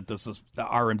 notice that the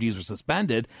RMDs were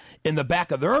suspended, in the back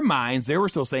of their minds, they were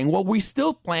still saying, well, we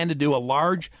still plan to do a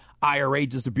large IRA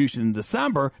distribution in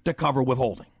December to cover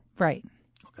withholding. Right.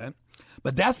 Okay.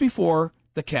 But that's before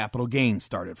the capital gains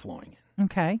started flowing in.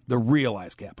 Okay. The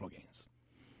realized capital gains.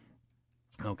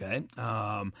 Okay.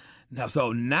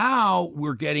 Now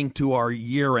we're getting to our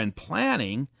year-end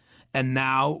planning, and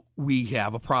now we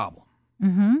have a problem.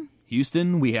 Mm-hmm.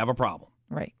 Houston, we have a problem.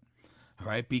 Right. All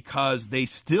right, because they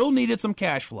still needed some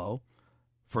cash flow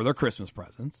for their Christmas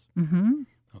presents. Mm-hmm.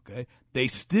 Okay. They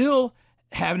still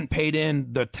haven't paid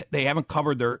in they haven't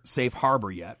covered their safe harbor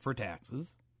yet for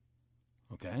taxes.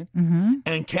 Okay. Mm-hmm.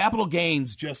 And capital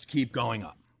gains just keep going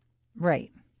up.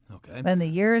 Right. Okay. And the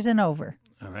year isn't over.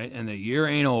 All right, and the year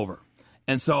ain't over.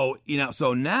 And so,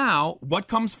 so now what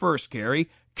comes first, Carrie?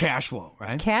 Cash flow,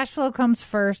 right? Cash flow comes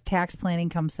first, tax planning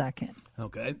comes second.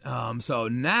 Okay. So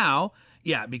now,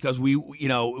 because we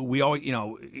always,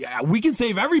 we can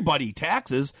save everybody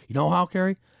taxes. You know how,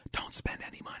 Carrie? Don't spend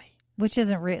any money. Which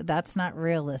isn't that's not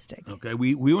realistic. Okay.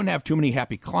 We wouldn't have too many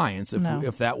happy clients No.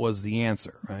 if that was the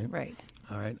answer, right? Right.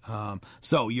 All right.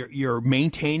 So you're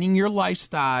maintaining your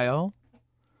lifestyle,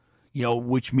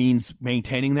 which means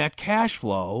maintaining that cash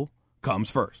flow comes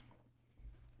first.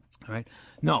 All right.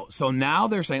 No. So now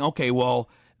they're saying, okay, well,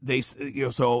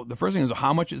 so the first thing is,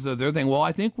 how much is their thing? Well,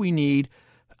 I think we need,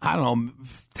 I don't know,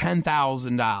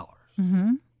 $10,000.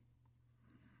 Mm-hmm.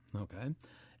 Okay.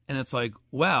 And it's like,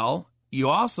 well, you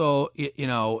also, where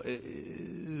are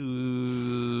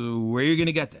you going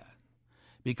to get that?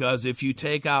 Because if you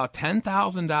take out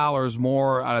 $10,000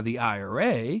 more out of the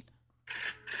IRA,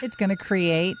 it's going to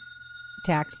create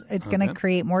tax. It's going to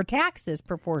create more taxes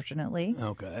proportionately.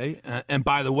 Okay. And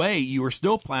by the way, you were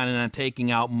still planning on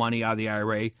taking out money out of the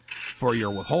IRA for your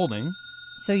withholding.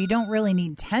 So you don't really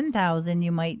need 10,000.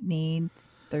 You might need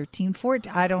 13,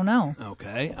 14. I don't know.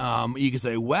 Okay. You can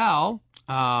say, well,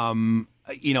 the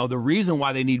reason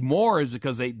why they need more is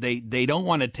because they don't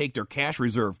want to take their cash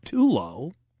reserve too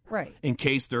low. Right. In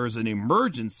case there's an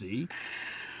emergency.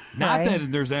 Not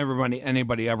that there's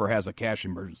anybody ever has a cash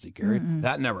emergency, Carrie.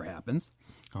 That never happens.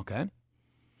 Okay.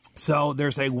 So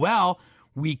they're saying, well,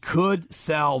 we could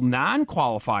sell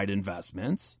non-qualified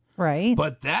investments. Right.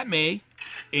 But that may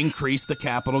increase the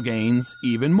capital gains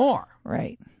even more.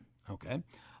 Right. Okay.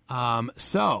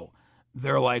 So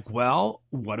they're like, well,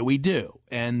 what do we do?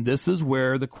 And this is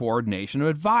where the coordination of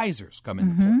advisors come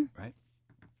into play, right?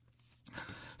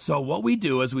 So what we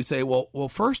do is we say, well,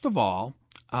 first of all,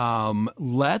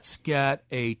 let's get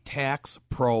a tax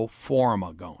pro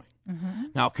forma going.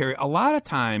 Now, Carrie, a lot of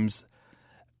times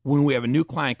when we have a new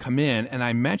client come in and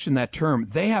I mention that term,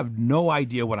 they have no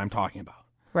idea what I'm talking about.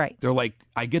 Right. They're like,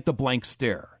 I get the blank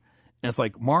stare. And it's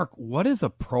like, Mark, what is a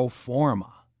pro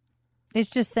forma? It's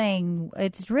just saying,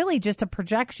 it's really just a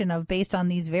projection of based on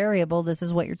these variables, this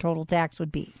is what your total tax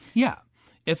would be. Yeah.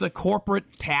 It's a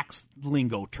corporate tax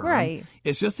lingo term. Right.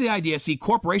 It's just the idea. See,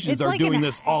 corporations are doing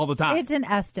this all the time. It's an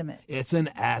estimate. It's an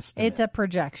estimate. It's a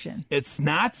projection. It's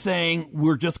not saying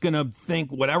we're just going to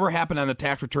think whatever happened on the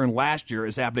tax return last year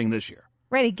is happening this year.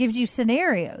 Right. It gives you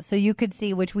scenarios. So you could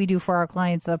see, which we do for our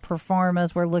clients, the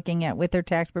performas we're looking at with their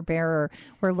tax preparer.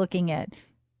 We're looking at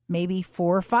maybe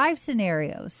 4 or 5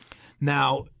 scenarios.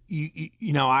 Now,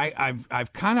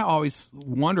 I've kind of always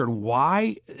wondered,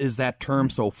 why is that term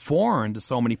so foreign to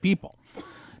so many people?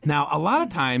 Now, a lot of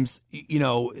times,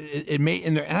 it may,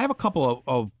 and I have a couple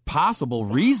of possible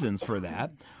reasons for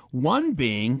that. One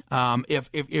being,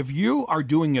 if you are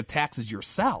doing your taxes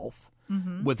yourself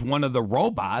with one of the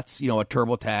robots, a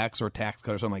TurboTax or Tax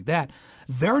Cut or something like that,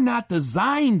 they're not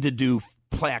designed to do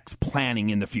tax planning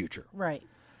in the future. Right.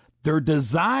 They're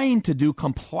designed to do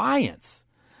compliance.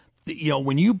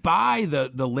 When you buy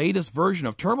the latest version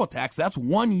of TurboTax, that's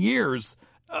 1 year's,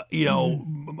 right.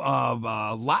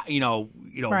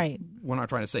 What am I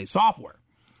trying to say? Software.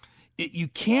 You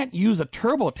can't use a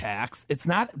TurboTax. It's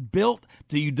not built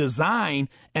to you design,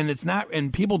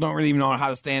 and people don't really even know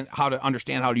how to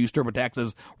understand how to use TurboTax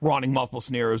as running multiple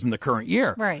scenarios in the current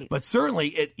year. Right. But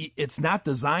certainly, it's not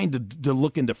designed to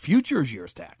look into future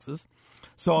year's taxes.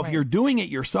 So if you're doing it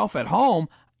yourself at home,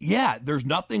 there's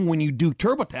nothing when you do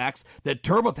TurboTax that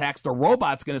TurboTax, the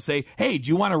robot's going to say, hey, do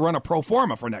you want to run a pro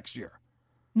forma for next year?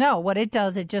 No, what it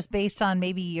does, it just based on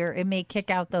it may kick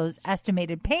out those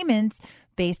estimated payments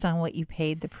based on what you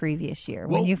paid the previous year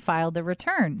when you filed the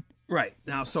return. Right.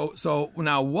 Now, so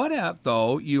now what if,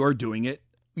 though, you are doing it,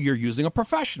 you're using a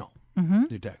professional to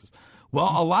do taxes?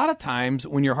 Well, a lot of times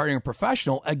when you're hiring a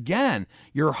professional, again,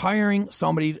 you're hiring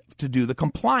somebody to do the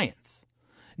compliance.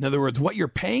 In other words, what you're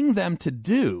paying them to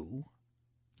do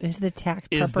is the tax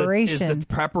preparation. Is the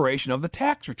preparation of the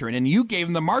tax return. And you gave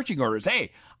them the marching orders.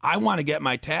 Hey, I want to get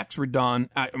my tax return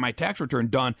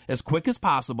done as quick as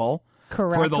possible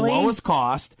for the lowest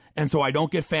cost, and so I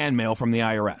don't get fan mail from the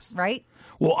IRS. Right.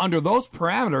 Well, under those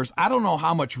parameters, I don't know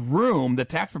how much room the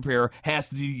tax preparer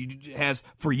has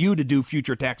for you to do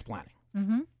future tax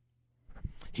planning.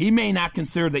 He may not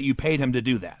consider that you paid him to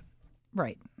do that.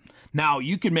 Right. Now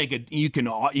you can you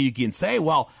can say,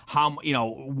 well, how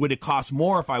would it cost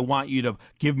more if I want you to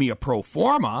give me a pro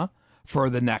forma for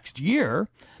the next year?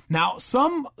 Now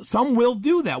some will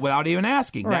do that without even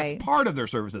asking. Right. That's part of their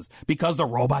services because the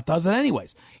robot does it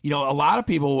anyways. A lot of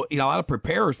people, a lot of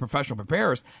preparers, professional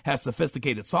preparers, has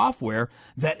sophisticated software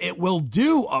that it will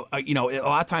do. A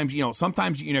lot of times,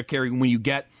 sometimes Carrie, when you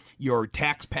get your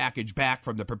tax package back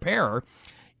from the preparer,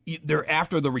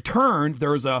 after the return,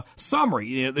 there's a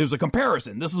summary. There's a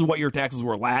comparison. This is what your taxes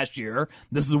were last year.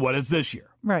 This is what it's this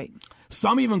year. Right.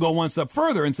 Some even go one step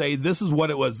further and say, this is what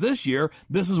it was this year.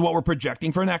 This is what we're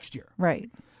projecting for next year.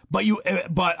 Right. But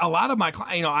a lot of my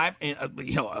clients,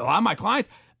 a lot of my clients,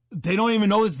 they don't even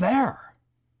know it's there.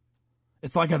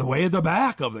 It's like the way at the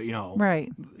back of the,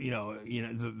 right.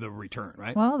 The return,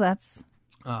 right? Well, that's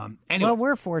anyway. what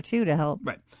we're for too, to help.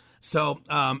 Right. So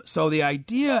the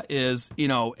idea is,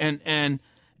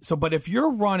 but if you're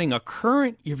running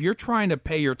if you're trying to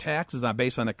pay your taxes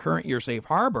based on a current year safe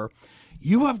harbor,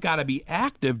 you have got to be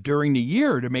active during the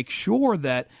year to make sure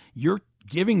that you're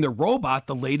giving the robot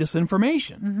the latest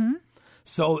information.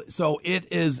 So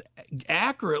it is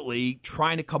accurately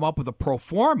trying to come up with a pro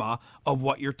forma of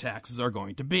what your taxes are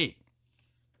going to be.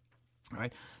 All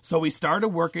right. So we started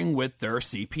working with their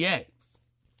CPA.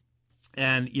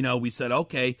 And, we said,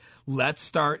 okay, let's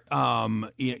start,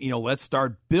 let's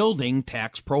start building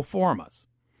tax pro formas.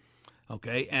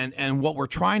 Okay. And what we're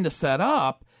trying to set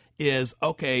up is,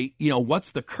 okay,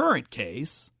 what's the current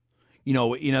case?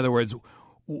 In other words,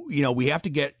 we have to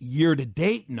get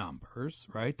year-to-date numbers,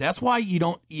 right? That's why you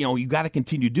got to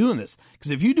continue doing this. Because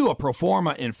if you do a pro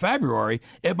forma in February,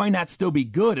 it might not still be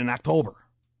good in October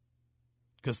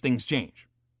because things change,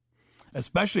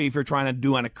 especially if you're trying to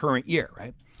do on a current year,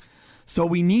 right? So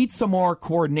we need some more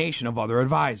coordination of other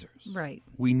advisors. Right.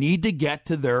 We need to get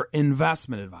to their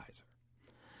investment advisor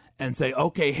and say,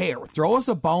 okay, hey, throw us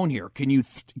a bone here. Can you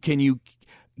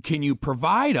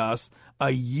provide us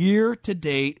a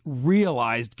year-to-date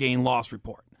realized gain-loss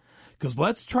report? Because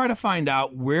let's try to find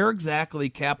out where exactly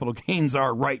capital gains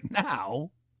are right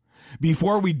now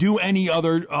before we do any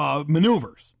other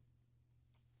maneuvers.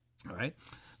 All right.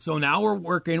 So now we're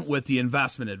working with the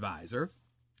investment advisor,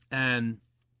 and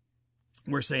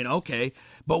we're saying, okay,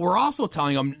 but we're also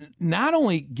telling them not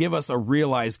only give us a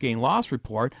realized gain-loss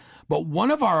report, but one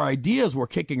of our ideas we're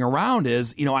kicking around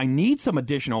is, I need some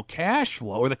additional cash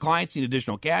flow, or the clients need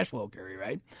additional cash flow, Gary,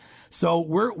 right? So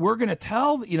we're going to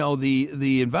tell,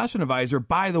 the investment advisor,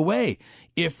 by the way,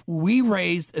 if we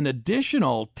raised an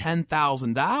additional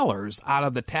 $10,000 out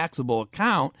of the taxable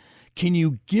account, can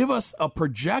you give us a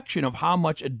projection of how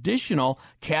much additional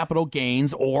capital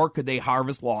gains, or could they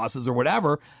harvest losses or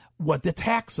whatever, what the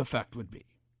tax effect would be?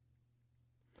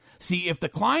 See, if the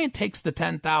client takes the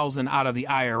 $10,000 out of the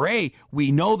IRA,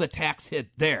 we know the tax hit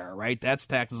there, right? That's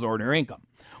taxed as ordinary income.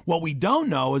 What we don't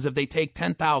know is if they take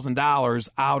 $10,000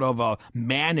 out of a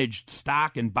managed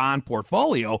stock and bond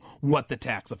portfolio, what the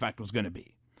tax effect was going to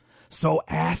be. So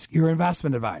ask your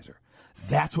investment advisor.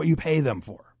 That's what you pay them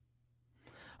for.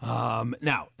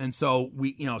 So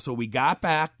we got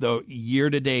back the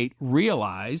year-to-date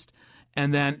realized,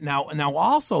 and then now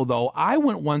also though, I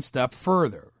went one step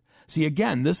further. See,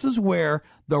 again, this is where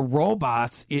the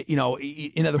robots, in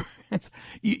other words,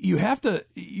 you have to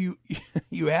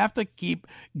keep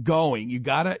going. You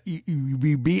gotta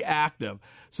be active.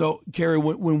 So, Carrie,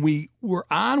 when we were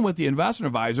on with the investment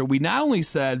advisor, we not only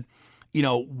said,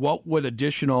 what would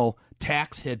additional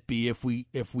tax hit be if we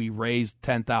raised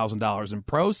 $10,000 in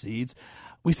proceeds,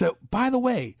 we said, by the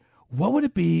way, what would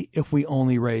it be if we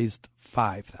only raised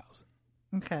 $5,000?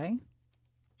 Okay.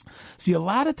 See, a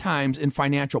lot of times in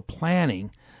financial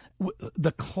planning,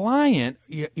 the client,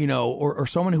 or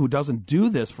someone who doesn't do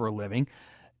this for a living,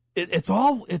 it's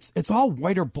all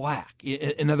white or black.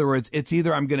 In other words, it's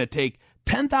either I'm going to take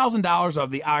 $10,000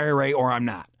 of the IRA or I'm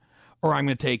not, or I'm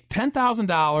going to take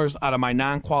 $10,000 out of my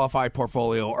non-qualified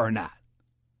portfolio or not.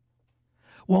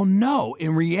 Well, no,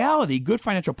 in reality, good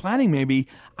financial planning maybe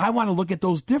I want to look at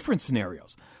those different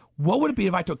scenarios. What would it be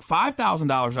if I took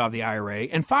 $5,000 out of the IRA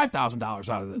and $5,000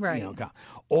 out of the account?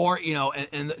 Or,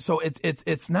 and so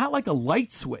it's not like a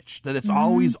light switch that it's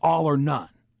always all or none.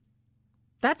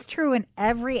 That's true in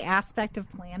every aspect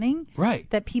of planning. Right.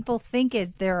 That people think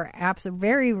is there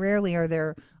very rarely are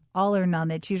there all or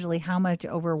none. It's usually how much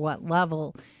over what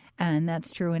level. And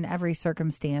that's true in every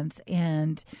circumstance.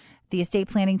 And the estate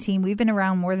planning team, we've been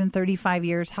around more than 35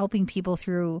 years helping people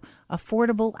through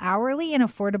affordable hourly and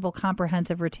affordable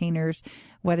comprehensive retainers,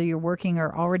 whether you're working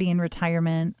or already in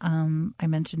retirement. I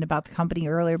mentioned about the company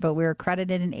earlier, but we're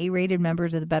accredited and A-rated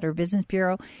members of the Better Business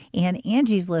Bureau and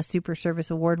Angie's List Super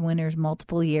Service Award winners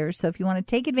multiple years. So if you want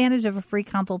to take advantage of a free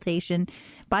consultation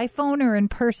by phone or in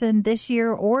person this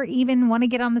year, or even want to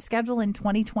get on the schedule in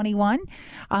 2021,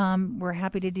 we're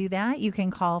happy to do that. You can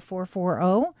call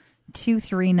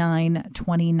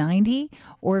 440-239-2090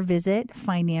 or visit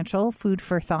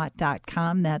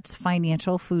financialfoodforthought.com. That's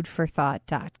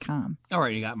financialfoodforthought.com. All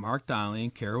right, you got Mark Donnelly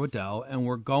and Kara Waddell, and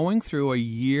we're going through a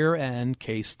year-end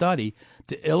case study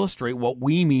to illustrate what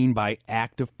we mean by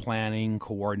active planning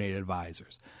coordinated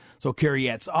advisors. So, Carrie,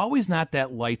 it's always not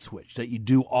that light switch that you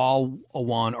do all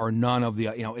one or none of the,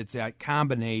 it's that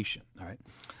combination, all right?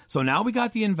 So now we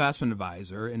got the investment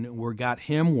advisor, and we got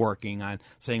him working on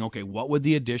saying, okay, what would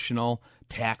the additional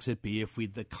tax it be if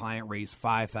the client raised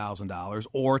 $5,000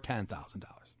 or $10,000?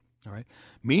 All right.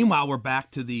 Meanwhile, we're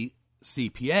back to the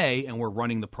CPA, and we're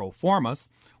running the pro formas.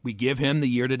 We give him the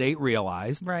year-to-date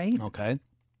realized. Right. Okay.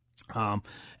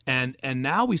 And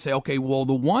now we say, okay, well,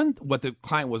 what the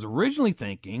client was originally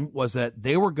thinking was that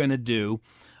they were going to do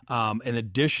an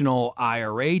additional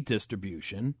IRA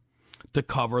distribution to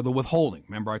cover the withholding.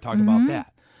 Remember I talked about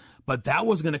that. But that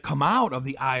was going to come out of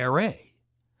the IRA.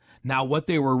 Now, what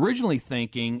they were originally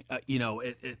thinking,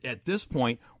 at this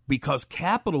point, because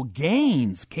capital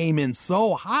gains came in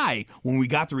so high when we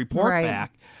got the report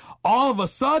back, all of a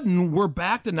sudden we're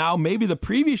back to now maybe the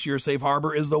previous year safe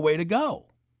harbor is the way to go.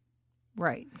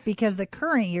 Right, because the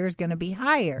current year is going to be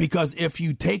higher. Because if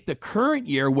you take the current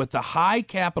year with the high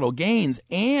capital gains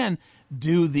and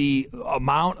do the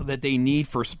amount that they need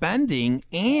for spending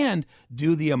and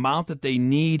do the amount that they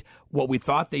need, what we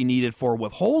thought they needed for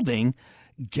withholding,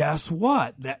 guess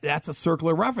what? That's a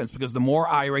circular reference, because the more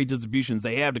IRA distributions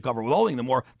they have to cover withholding, the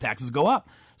more taxes go up.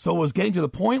 So it was getting to the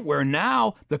point where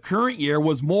now the current year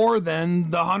was more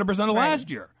than the 100% of last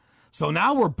year. So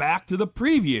now we're back to the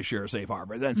previous year safe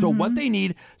harbor. And so what they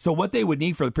need, so what they would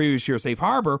need for the previous year safe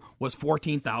harbor was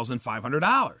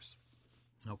 $14,500.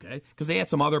 Okay, because they had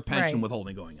some other pension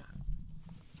withholding going on.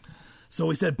 So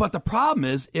we said, but the problem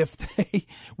is if they,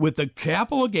 with the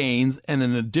capital gains and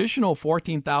an additional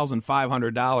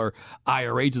 $14,500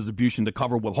 IRA distribution to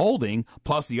cover withholding,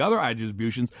 plus the other IRA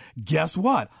distributions, guess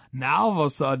what? Now all of a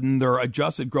sudden their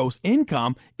adjusted gross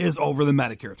income is over the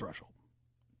Medicare threshold.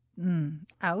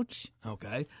 Ouch.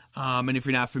 Okay. And if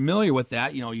you're not familiar with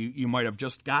that, you might have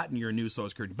just gotten your new Social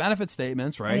Security benefit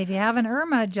statements, right? And if you have an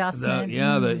IRMA adjustment.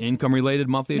 The income-related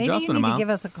monthly adjustment amount. Maybe you need to give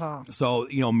us a call. So,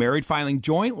 married filing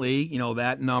jointly,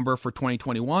 that number for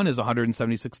 2021 is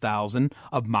 $176,000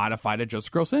 of modified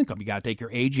adjusted gross income. You got to take your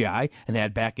AGI and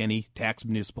add back any tax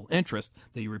municipal interest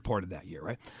that you reported that year,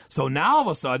 right? So now all of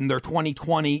a sudden their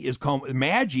 2020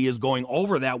 MAGI is going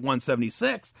over that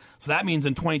 176. So that means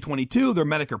in 2022 their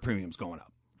Medicare premium's going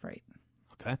up. Right.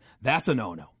 Okay. That's a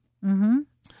no-no. Mm-hmm.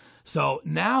 So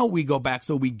now we go back.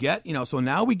 So we get, so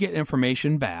now we get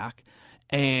information back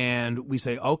and we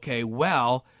say, okay,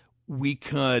 well, we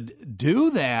could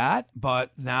do that,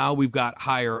 but now we've got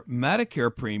higher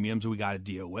Medicare premiums we got to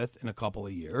deal with in a couple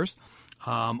of years.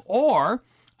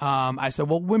 I said,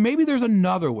 well, maybe there's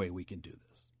another way we can do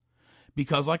this.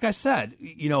 Because like I said,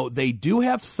 they do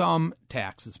have some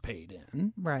taxes paid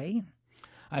in. Right.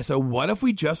 I said, what if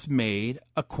we just made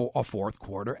a fourth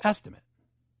quarter estimate?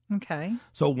 Okay.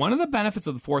 So one of the benefits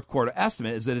of the fourth quarter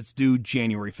estimate is that it's due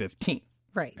January 15th.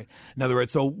 Right. In other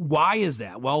words, so why is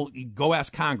that? Well, go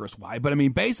ask Congress why. But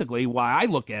basically why I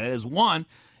look at it is, one,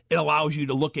 it allows you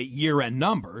to look at year-end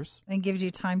numbers. And gives you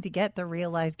time to get the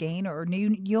realized gain, or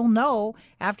you'll know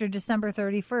after December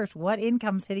 31st what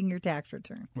income's hitting your tax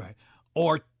return. Right.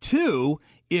 Or two,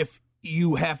 if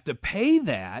you have to pay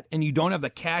that and you don't have the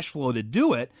cash flow to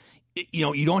do it,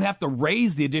 you don't have to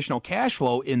raise the additional cash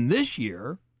flow in this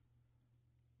year.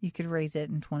 You could raise it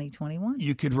in 2021.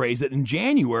 You could raise it in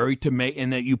January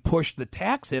and that you push the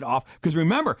tax hit off. Because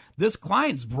remember, this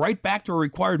client's right back to a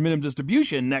required minimum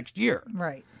distribution next year.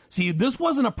 Right. See, this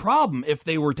wasn't a problem if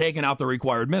they were taking out the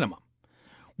required minimum.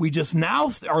 We just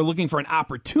now are looking for an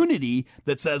opportunity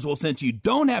that says, well, since you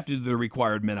don't have to do the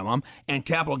required minimum and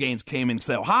capital gains came in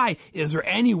so high, is there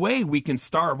any way we can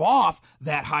starve off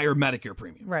that higher Medicare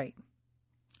premium? Right.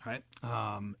 All right.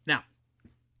 Now,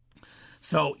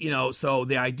 so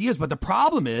the idea is, but the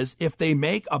problem is if they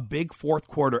make a big fourth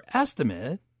quarter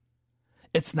estimate,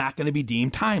 it's not going to be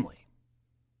deemed timely.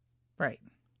 Right.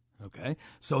 Okay.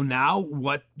 So now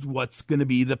what's going to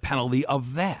be the penalty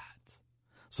of that?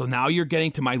 So now you're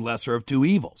getting to my lesser of two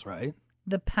evils, right?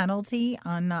 The penalty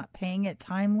on not paying it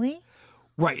timely?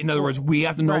 Right. In other words, we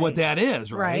have to know what that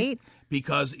is, right? Right.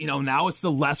 Because, now it's the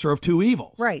lesser of two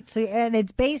evils. Right. So, and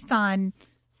it's based on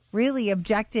really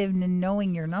objective and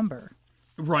knowing your number.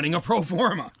 Running a pro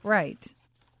forma. Right.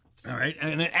 All right.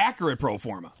 And an accurate pro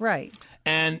forma. Right.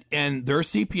 And their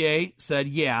CPA said,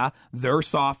 yeah, their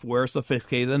software is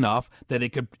sophisticated enough that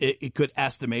it could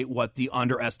estimate what the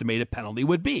underestimated penalty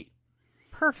would be.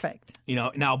 Perfect.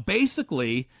 Now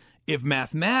basically, if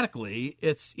mathematically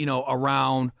it's,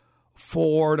 around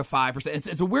 4 to 5%,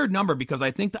 it's a weird number because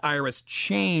I think the IRS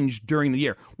changed during the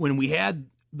year when we had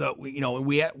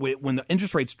when the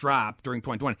interest rates dropped during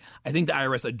 2020. I think the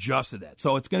IRS adjusted that.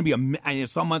 So it's going to be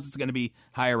some months it's going to be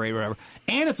higher rate or whatever.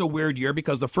 And it's a weird year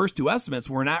because the first two estimates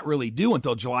were not really due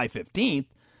until July 15th.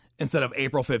 Instead of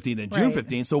April 15th and June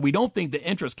 15th. So we don't think the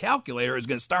interest calculator is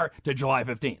going to start to July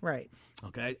 15th. Right.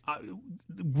 Okay.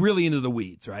 Really into the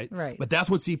weeds, right? Right. But that's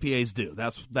what CPAs do.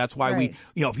 That's why we,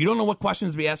 if you don't know what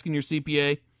questions to be asking your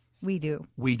CPA. We do.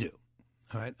 We do.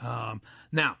 All right.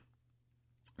 Now,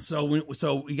 so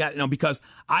we got, because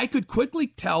I could quickly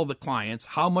tell the clients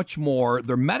how much more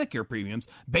their Medicare premiums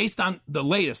based on the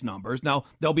latest numbers. Now,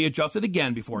 they'll be adjusted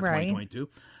again before 2022.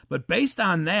 But based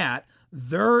on that,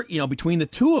 their, between the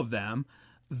two of them,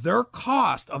 their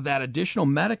cost of that additional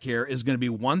Medicare is going to be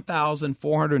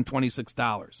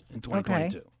 $1,426 in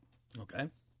 2022. Okay.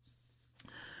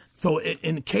 So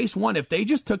in case one, if they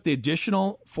just took the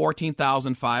additional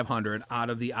 $14,500 out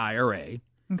of the IRA.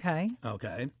 Okay.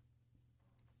 Okay.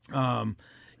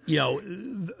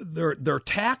 their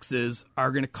taxes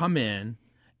are going to come in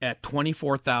at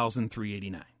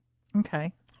 $24,389.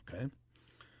 Okay. Okay.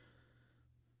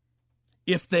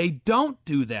 If they don't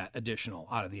do that additional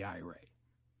out of the IRA,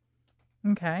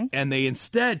 okay, and they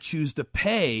instead choose to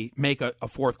make a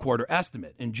fourth quarter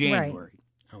estimate in January,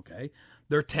 okay,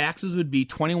 their taxes would be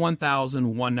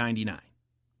 $21,199.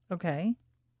 Okay.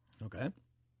 Okay.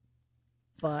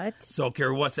 But so,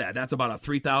 Carrie, what's that? That's about a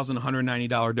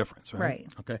 $3,190 difference, right? Right.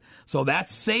 Okay. So that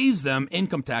saves them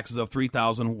income taxes of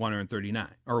 $3,139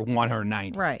 or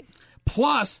 $190. Right.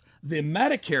 Plus the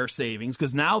Medicare savings,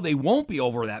 because now they won't be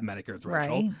over that Medicare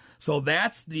threshold. Right. So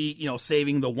that's the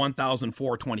saving the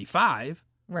 $1,425.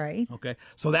 Right. Okay.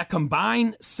 So that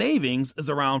combined savings is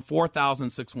around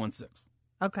 $4,616.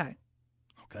 Okay.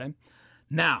 Okay.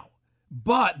 Now,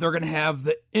 but they're going to have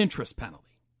the interest penalty.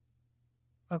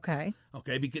 Okay.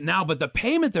 Okay. But the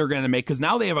payment they're going to make, because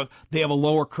now they have a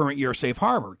lower current year safe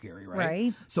harbor, Gary, right?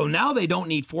 Right. So now they don't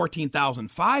need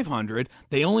 $14,500.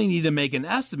 They only need to make an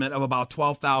estimate of about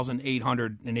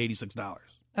 $12,886.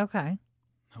 Okay.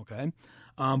 Okay.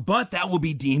 But that will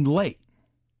be deemed late.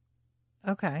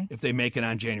 Okay. If they make it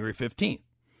on January 15th.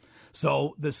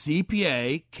 So the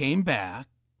CPA came back,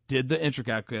 did the interest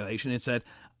calculation, and said,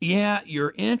 yeah,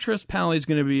 your interest penalty is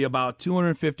going to be about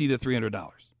 $250 to $300.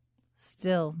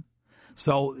 Still.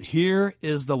 So here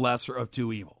is the lesser of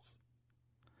two evils.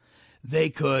 They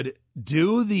could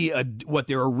do what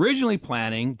they were originally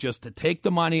planning, just to take the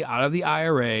money out of the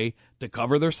IRA to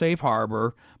cover their safe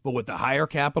harbor, but with the higher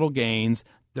capital gains,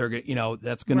 they're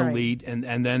that's going to lead, and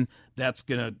then that's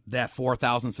that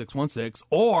 $4,616.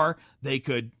 Or they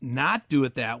could not do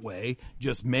it that way,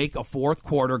 just make a fourth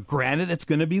quarter. Granted, it's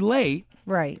going to be late,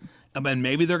 right? And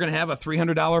maybe they're going to have a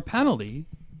 $300 penalty.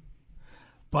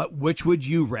 But which would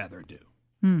you rather do?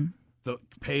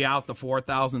 Pay out the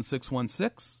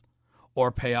 $4,616 or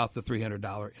pay out the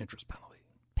 $300 interest penalty?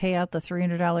 Pay out the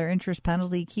 $300 interest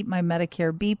penalty, keep my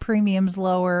Medicare B premiums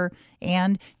lower,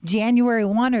 and January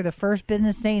 1 or the first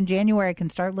business day in January, I can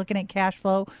start looking at cash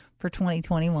flow for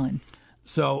 2021.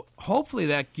 So hopefully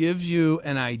that gives you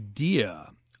an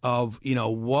idea of,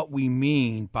 what we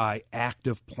mean by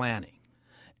active planning.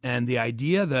 And the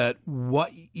idea that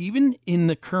even in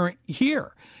the current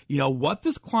year,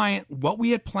 what we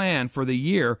had planned for the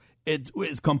year, it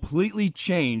is completely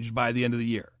changed by the end of the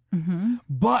year. Mm-hmm.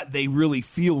 But they really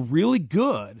feel really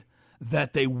good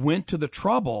that they went to the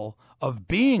trouble of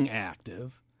being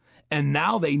active, and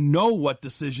now they know what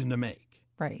decision to make.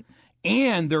 Right.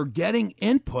 And they're getting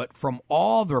input from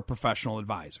all their professional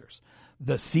advisors,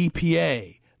 the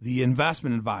CPA, the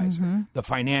investment advisor, the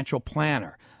financial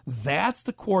planner. That's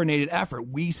the coordinated effort.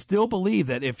 We still believe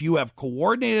that if you have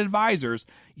coordinated advisors,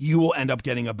 you will end up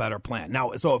getting a better plan.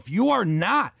 Now, so if you are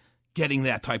not getting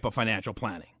that type of financial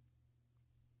planning,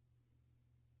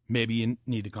 maybe you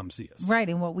need to come see us. Right.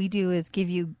 And what we do is give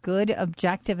you good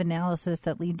objective analysis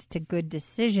that leads to good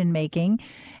decision making.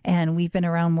 And we've been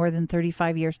around more than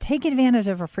 35 years. Take advantage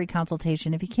of a free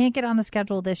consultation. If you can't get on the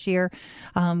schedule this year,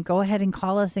 go ahead and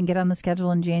call us and get on the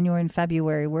schedule in January and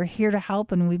February. We're here to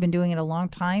help, and we've been doing it a long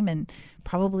time and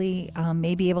probably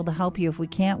may be able to help you. If we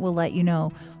can't, we'll let you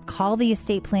know. Call the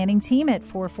estate planning team at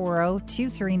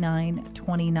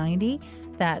 440-239-2090.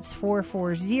 That's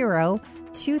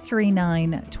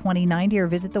 440-239-2090, or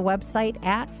visit the website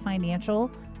at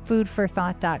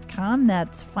financialfoodforthought.com.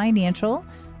 That's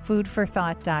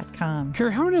financialfoodforthought.com.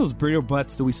 Carrie, how many of those burrito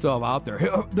butts do we still have out there?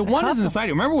 The one isn't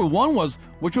decided. Remember what one was,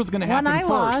 which was going to happen first?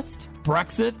 Lost.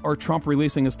 Brexit or Trump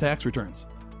releasing his tax returns?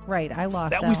 Right, I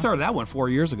lost that. We started that one 4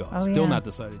 years ago. Still yeah. not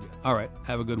decided yet. All right,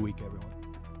 have a good week, everyone.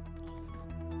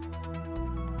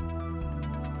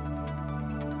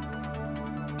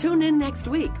 Tune in next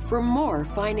week for more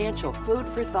financial food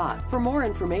for thought. For more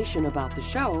information about the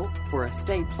show, for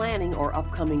estate planning or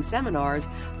upcoming seminars,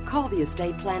 call the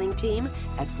estate planning team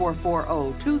at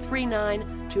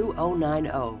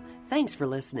 440-239-2090. Thanks for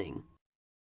listening.